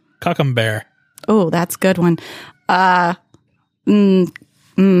 Cucumber. Oh, that's a good one.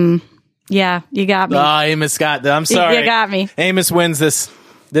 Yeah, you got me. Amos got that. I'm sorry. You got me. Amos wins this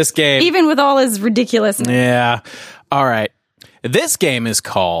game. Even with all his ridiculousness. Yeah. All right. This game is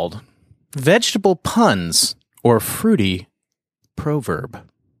called Vegetable Puns or Fruity Proverb.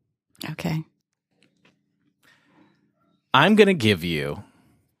 Okay. I'm going to give you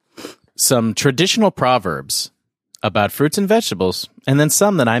some traditional proverbs about fruits and vegetables, and then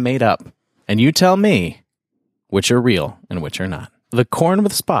some that I made up. And you tell me which are real and which are not. The corn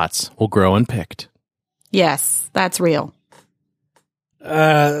with spots will grow unpicked. Yes, that's real. Real.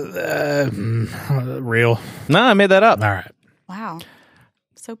 No, I made that up. All right. Wow.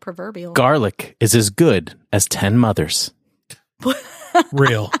 So proverbial. Garlic is as good as 10 mothers.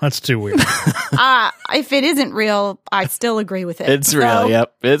 Real. That's too weird. If it isn't real, I still agree with it. It's real.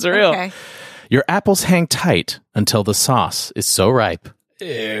 Yep. It's real. Okay. Your apples hang tight until the sauce is so ripe.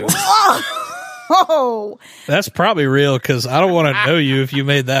 Ew. Oh, That's probably real because I don't want to know you if you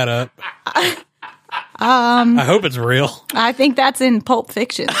made that up. I hope it's real. I think that's in Pulp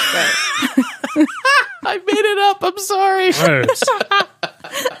Fiction. but- I made it up. I'm sorry. Gross.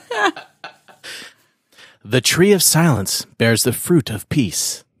 The tree of silence bears the fruit of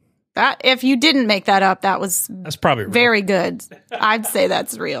peace. That if you didn't make that up, that was That's probably real. very good. I'd say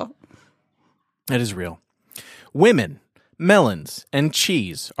that's real. That is real. Women, melons, and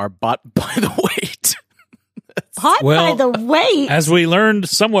cheese are bought by the weight. Hot Well, by the weight. As we learned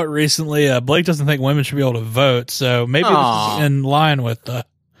somewhat recently, Blake doesn't think women should be able to vote, so maybe Aw. this is in line with the...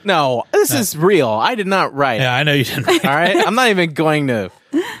 No, this is real. I did not write. Yeah, I know you didn't. All right? I'm not even going to.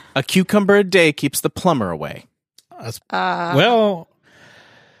 A cucumber a day keeps the plumber away. Well,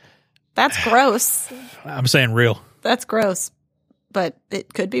 That's gross. I'm saying real. That's gross. But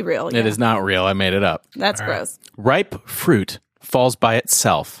it could be real. It yeah. is not real. I made it up. That's gross. Ripe fruit falls by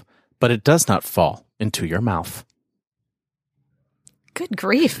itself, but it does not fall into your mouth. Good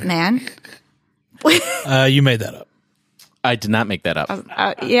grief, man. You made that up. I did not make that up.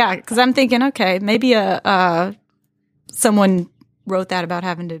 Yeah, because I'm thinking, okay, maybe someone wrote that about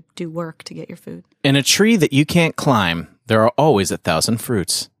having to do work to get your food. In a tree that you can't climb, there are always 1,000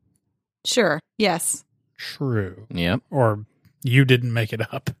 fruits. Sure. Yes. True. Yep. Or you didn't make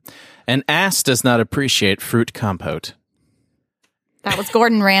it up. An ass does not appreciate fruit compote. That was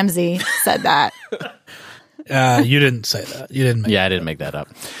Gordon Ramsay said that. You didn't say that. You didn't make Yeah, I didn't make that up.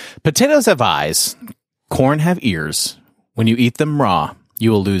 Potatoes have eyes. Corn have ears. When you eat them raw,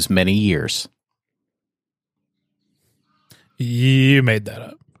 you will lose many years. You made that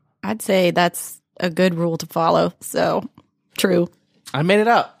up. I'd say that's a good rule to follow. So true. I made it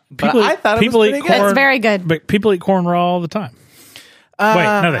up. But People- I thought it was people pretty eat good. corn. That's very good. But people eat corn raw all the time. Wait,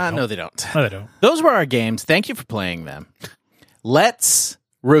 no, they don't. No, they don't. No, they don't. Those were our games. Thank you for playing them. Let's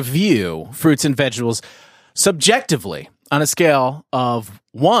review fruits and vegetables subjectively on a scale of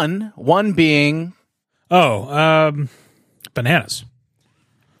 1 being Bananas.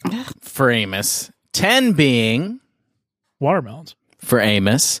 for Amos, 10 being Watermelons. for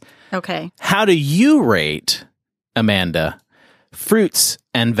Amos. Okay. How do you rate, Amanda, fruits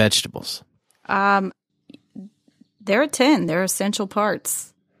and vegetables? They're a 10. They're essential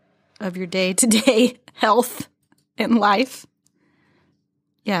parts of your day-to-day health and life.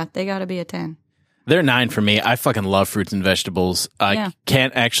 Yeah, they got to be a 10. They're 9 for me. I fucking love fruits and vegetables. I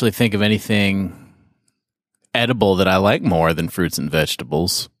can't actually think of anything edible that I like more than fruits and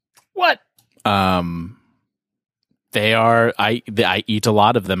vegetables. What? They are. I eat a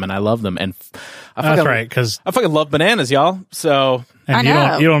lot of them, and I love them. And That's right, because I fucking love bananas, y'all. So I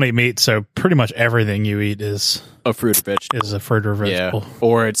know. you don't eat meat, so pretty much everything you eat is a fruit or vegetable. a fruit or vegetable. Yeah,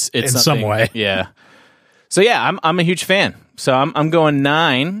 or it's in some something- way. Yeah. So yeah, I'm a huge fan. So I'm going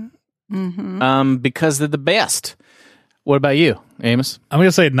 9. Because they're the best. What about you, Amos? I'm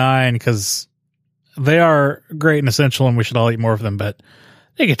gonna say 9 because they are great and essential, and we should all eat more of them. But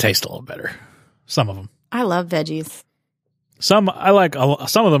they could taste a little better. Some of them. I love veggies. Some I like.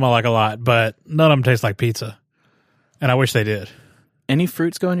 Some of them I like a lot, but none of them taste like pizza, and I wish they did. Any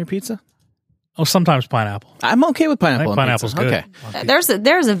fruits go on your pizza? Oh, sometimes pineapple. I'm okay with I pineapple. think on pineapple's pizza. good. Okay.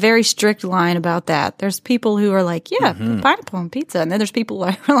 There's a very strict line about that. There's people who are like, yeah, put pineapple on pizza. And then there's people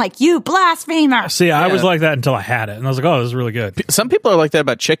who are like, you blasphemer. See, I was like that until I had it, and I was like, "Oh, this is really good." Some people are like that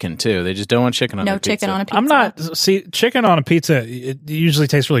about chicken too. They just don't want chicken on No their pizza. chicken on a pizza. I'm not. See, chicken on a pizza, it usually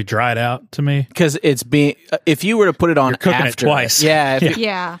tastes really dried out to me. because it's being. If you were to put it on, cooking it after, twice. Yeah,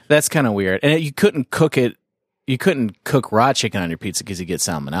 Yeah. that's kind of weird. And you couldn't cook it. You couldn't cook raw chicken on your pizza because you get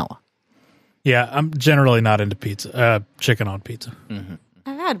salmonella. Yeah, I'm generally not into pizza. Chicken on pizza.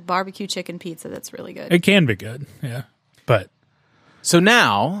 I've had barbecue chicken pizza that's really good. It can be good. Yeah, but So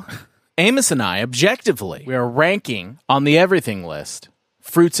now, Amos and I, objectively, we are ranking on the everything list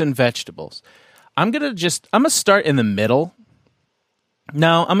fruits and vegetables. I'm gonna start in the middle.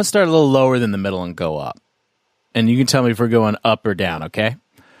 No, I'm gonna start a little lower than the middle and go up. And you can tell me if we're going up or down, okay?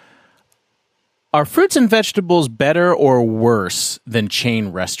 Are fruits and vegetables better or worse than chain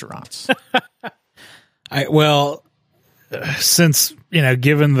restaurants? since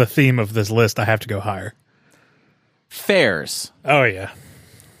given the theme of this list, I have to go higher. Fairs, Oh yeah,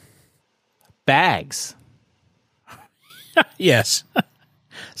 bags, yes.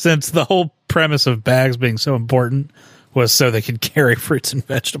 Since the whole premise of bags being so important was so they could carry fruits and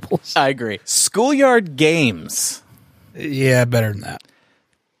vegetables. I agree. Schoolyard games, Yeah, better than that.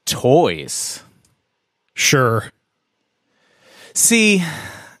 toys. Sure. See,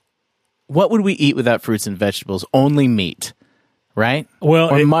 what would we eat without fruits and vegetables? Only meat, right? Well,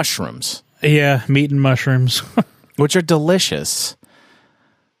 or mushrooms, Yeah, meat and mushrooms. which are delicious.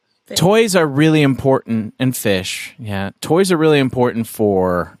 Toys are really important, and fish. Yeah, toys are really important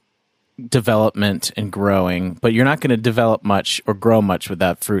for development and growing, but you're not going to develop much or grow much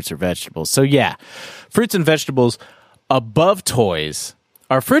without fruits or vegetables. So yeah, fruits and vegetables above toys.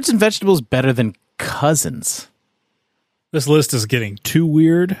 Are fruits and vegetables better than cousins? This list is getting too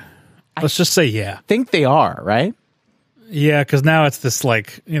weird. Let's just say yeah. Think they are, right? Yeah, because now it's this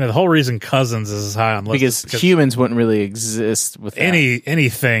the whole reason Cousins is as high on the list Because humans wouldn't really exist without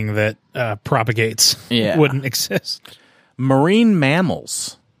anything that propagates Yeah. wouldn't exist. marine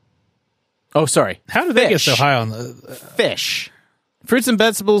mammals. Oh, sorry. How did they get Fish. so high on the? Fish. Fruits and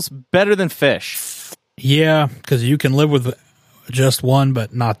vegetables better than fish. Yeah, because you can live with just one,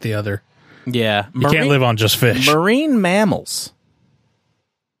 but not the other. Yeah. You can't live on just fish. Marine mammals.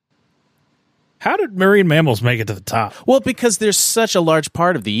 How did marine mammals make it to the top? Well, because there's such a large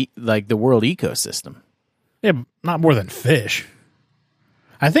part of the world ecosystem. Yeah, but not more than fish.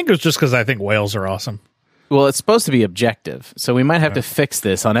 I think it was just because I think whales are awesome. Well, it's supposed to be objective, so we might have to fix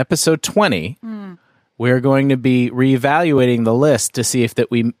this. On episode 20, we're going to be reevaluating the list to see if that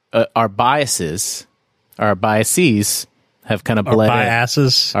our biases have kind of Our bled in.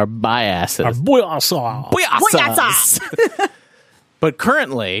 biases. Our biases. Our Biases. But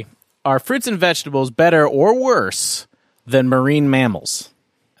currently, are fruits and vegetables better or worse than marine mammals?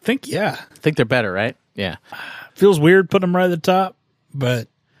 I think, yeah. I think they're better, right? Yeah. Feels weird putting them right at the top, but...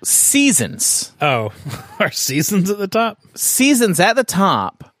 Seasons. Oh, are seasons at the top? Seasons at the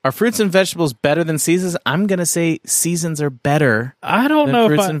top. Are fruits and vegetables better than seasons? I'm going to say seasons are better I don't than know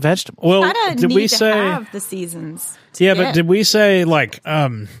fruits if and vegetables. Well, Kind of did need we to say... have the seasons. Yeah, but Yeah. did we say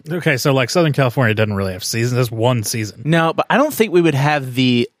okay, so Southern California doesn't really have seasons. There's one season. No, but I don't think we would have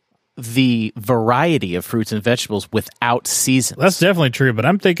the variety of fruits and vegetables without seasons. That's definitely true, but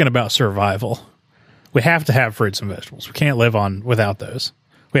I'm thinking about survival. We have to have fruits and vegetables. We can't live on without those.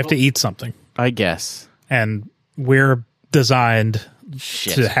 We have to eat something, I guess. and we're designed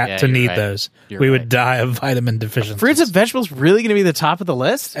Shit. to Yeah, to you're need right. those. You're We right. would die of vitamin deficiency. Fruits and vegetables really going to be the top of the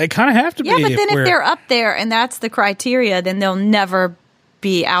list? They kind of have to Yeah, be. but then we're- if they're up there and that's the criteria, then they'll never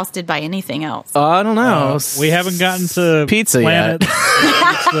be ousted by anything else. I don't know. we haven't gotten to Pizza yet.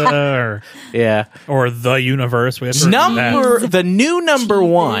 planet pizza Yeah. or the universe. We have to The new number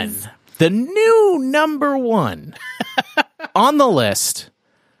one. The new number one on the list.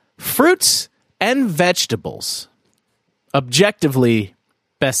 Fruits and vegetables. Objectively,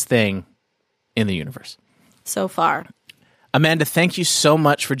 best thing in the universe. So far. Amanda, thank you so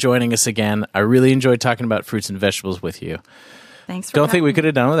much for joining us again. I really enjoyed talking about fruits and vegetables with you. Thanks for Don't think we having could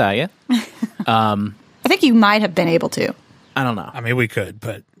have done it without you. me. I think you might have been able to. I don't know. I mean, we could,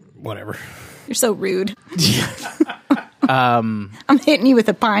 but whatever. You're so rude. I'm hitting you with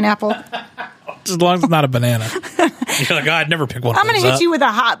a pineapple. Just as long as it's not a banana. You're like, I'd never pick one. I'm going to hit you with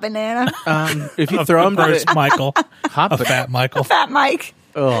a hot banana. If you throw them first, Michael, hot a fat Michael. Fat Mike.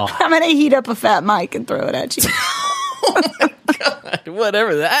 Oh, I'm going to heat up a fat Mike and throw it at you.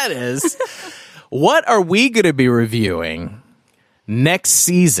 whatever that is. What are we going to be reviewing next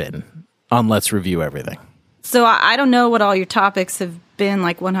season on Let's Review Everything? So I don't know what all your topics have been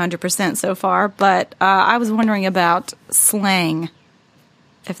like 100% so far, but I was wondering about slang.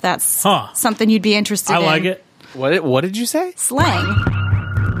 If that's something you'd be interested in. I like it. What did you say? Slang.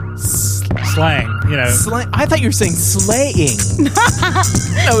 Slang, you know. Slang. I thought you were saying slaying.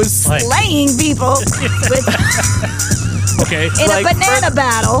 That was Slaying people with, Okay. in a banana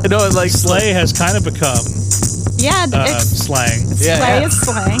battle. No, it's like Slay has kind of become Yeah, it's slang. slay is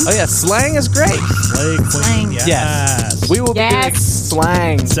slang. Oh yeah, slang is great. Slay queen. Slang. Yes. We will be doing Yes.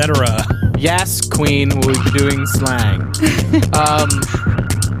 slang. Etc. Yes, Queen will be doing slang.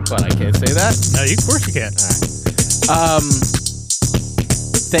 What? I can't say that. No, of course you can.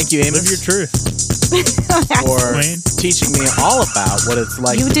 Thank you, Amos, Live your truth. for Queen. teaching me all about what it's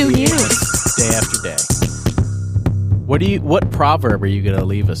like You to do be you. Amos day after day. What proverb are you going to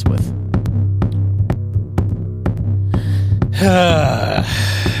leave us with?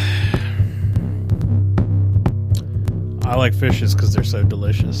 I like fishes because they're so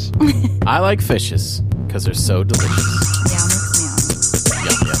delicious. I like fishes because they're so delicious. Yeah, makes me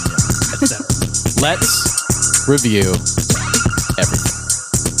Yum, yum, yum. Let's review